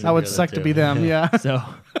It each sucks. team. That would Yeah, suck that to too. be them. Yeah. So,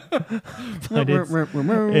 but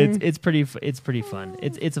it's pretty fun.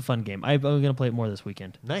 It's a fun game. I'm gonna play it more this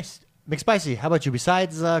weekend. Nice. McSpicy, how about you?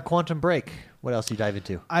 Besides Quantum Break, what else do you dive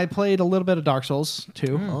into? I played a little bit of Dark Souls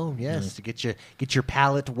too. Oh yes, to get your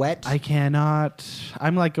palate wet. I cannot.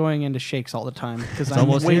 I'm like going into shakes all the time because It's I'm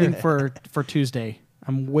almost waiting here. for Tuesday.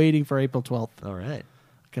 I'm waiting for April 12th All right.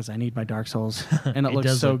 because I need my Dark Souls, and it It looks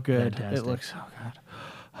does so look good. fantastic. It looks so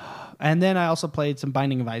good. And then I also played some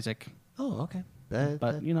Binding of Isaac, Oh, okay.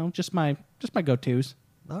 but just my go-tos.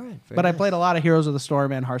 all right. very But I nice. played a lot of Heroes of the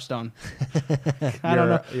Storm and Hearthstone. I don't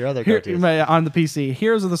know. Your other Here- go-tos. on the PC.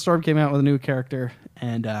 Heroes of the Storm came out with a new character,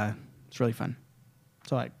 and it's really fun.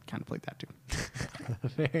 So I kind of played that too.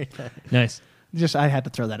 Very nice. Nice. Just I had to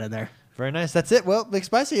throw that in there. Very nice. That's it. Well,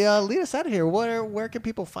 McSpicy, lead us out of here. Where can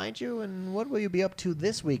people find you, and what will you be up to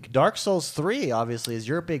this week? Dark Souls 3, obviously, is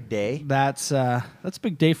your big day. That's a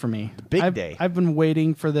big day for me. Big day. I've been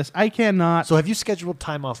waiting for this. I cannot. So have you scheduled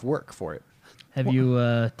time off work for it? Have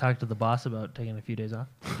you talked to the boss about taking a few days off?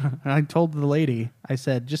 I told the lady, I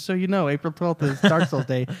said, just so you know, April 12th is Dark Souls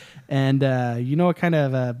Day, and you know what kind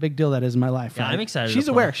of a big deal that is in my life. Yeah, right? I'm excited. She's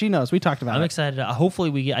to aware. play. She knows. We talked about it. I'm excited.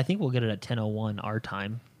 Hopefully I think we'll get it at 10:01 our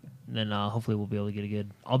time. And then hopefully we'll be able to get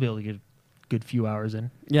I'll be able to get a good few hours in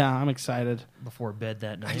Yeah, I'm excited. before bed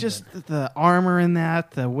that night. I just the armor in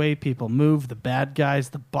that, the way people move, the bad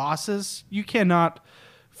guys, the bosses. You cannot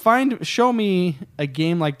show me a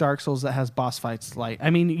game like Dark Souls that has boss fights like. I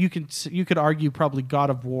mean, you could argue probably God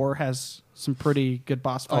of War has some pretty good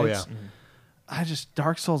boss fights. Oh, yeah. Mm-hmm.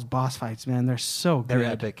 Dark Souls boss fights, man, they're so good. They're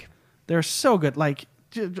epic. They're so good. Like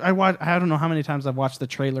I don't know how many times I've watched the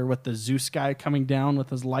trailer with the Zeus guy coming down with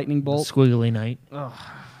his lightning bolt. Squiggly night.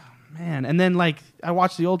 Man, and then like I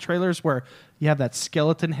watched the old trailers where you have that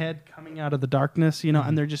skeleton head coming out of the darkness, you know,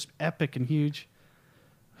 and they're just epic and huge.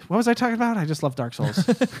 What was I talking about? I just love Dark Souls.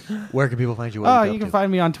 Where can people find you? You can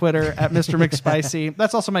find me on Twitter at Mr. McSpicy.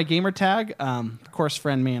 That's also my gamer tag. Of course,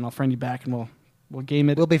 friend me and I'll friend you back and we'll game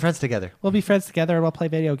it. We'll be friends together. We'll be friends together and we'll play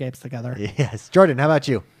video games together. Yes. Jordan, how about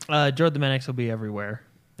you? Jordan the Manix will be everywhere.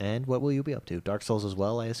 And what will you be up to? Dark Souls as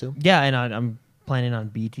well, I assume? Yeah, and I'm planning on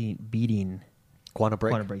beating Quantum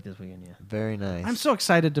Break? this weekend, yeah. Very nice. I'm so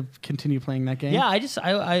excited to continue playing that game. Yeah,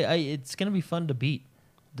 it's going to be fun to beat.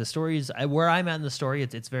 The story is where I'm at in the story.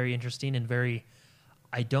 It's very interesting and very.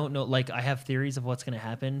 I don't know. Like I have theories of what's going to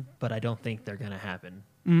happen, but I don't think they're going to happen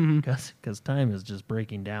because time is just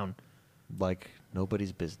breaking down. Like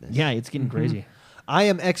nobody's business. Yeah, it's getting crazy. I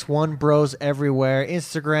am X1 Bros everywhere.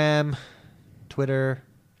 Instagram, Twitter,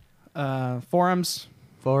 Forums.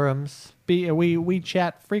 We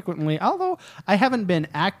chat frequently. Although I haven't been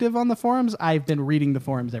active on the forums, I've been reading the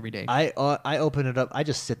forums every day. I open it up. I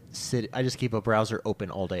just sit. I just keep a browser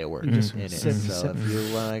open all day at work. Just in it. Sit. So if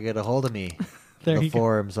you want to get a hold of me, There the you go.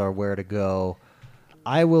 forums are where to go.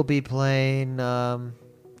 I will be playing The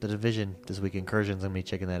Division this week. Incursions. I'm gonna be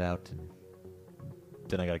checking that out. And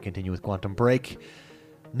then I got to continue with Quantum Break.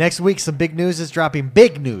 Next week, some big news is dropping.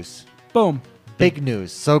 Big news. Boom. Big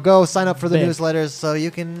news. So go sign up for the Big. newsletters so you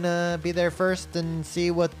can be there first and see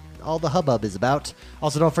what all the hubbub is about.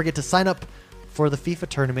 Also, don't forget to sign up for the FIFA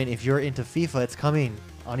tournament. If you're into FIFA, it's coming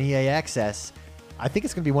on EA Access. I think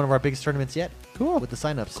it's going to be one of our biggest tournaments yet. Cool. With the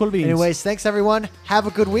signups. Cool beans. Anyways, thanks everyone. Have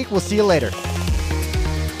a good week. We'll see you later.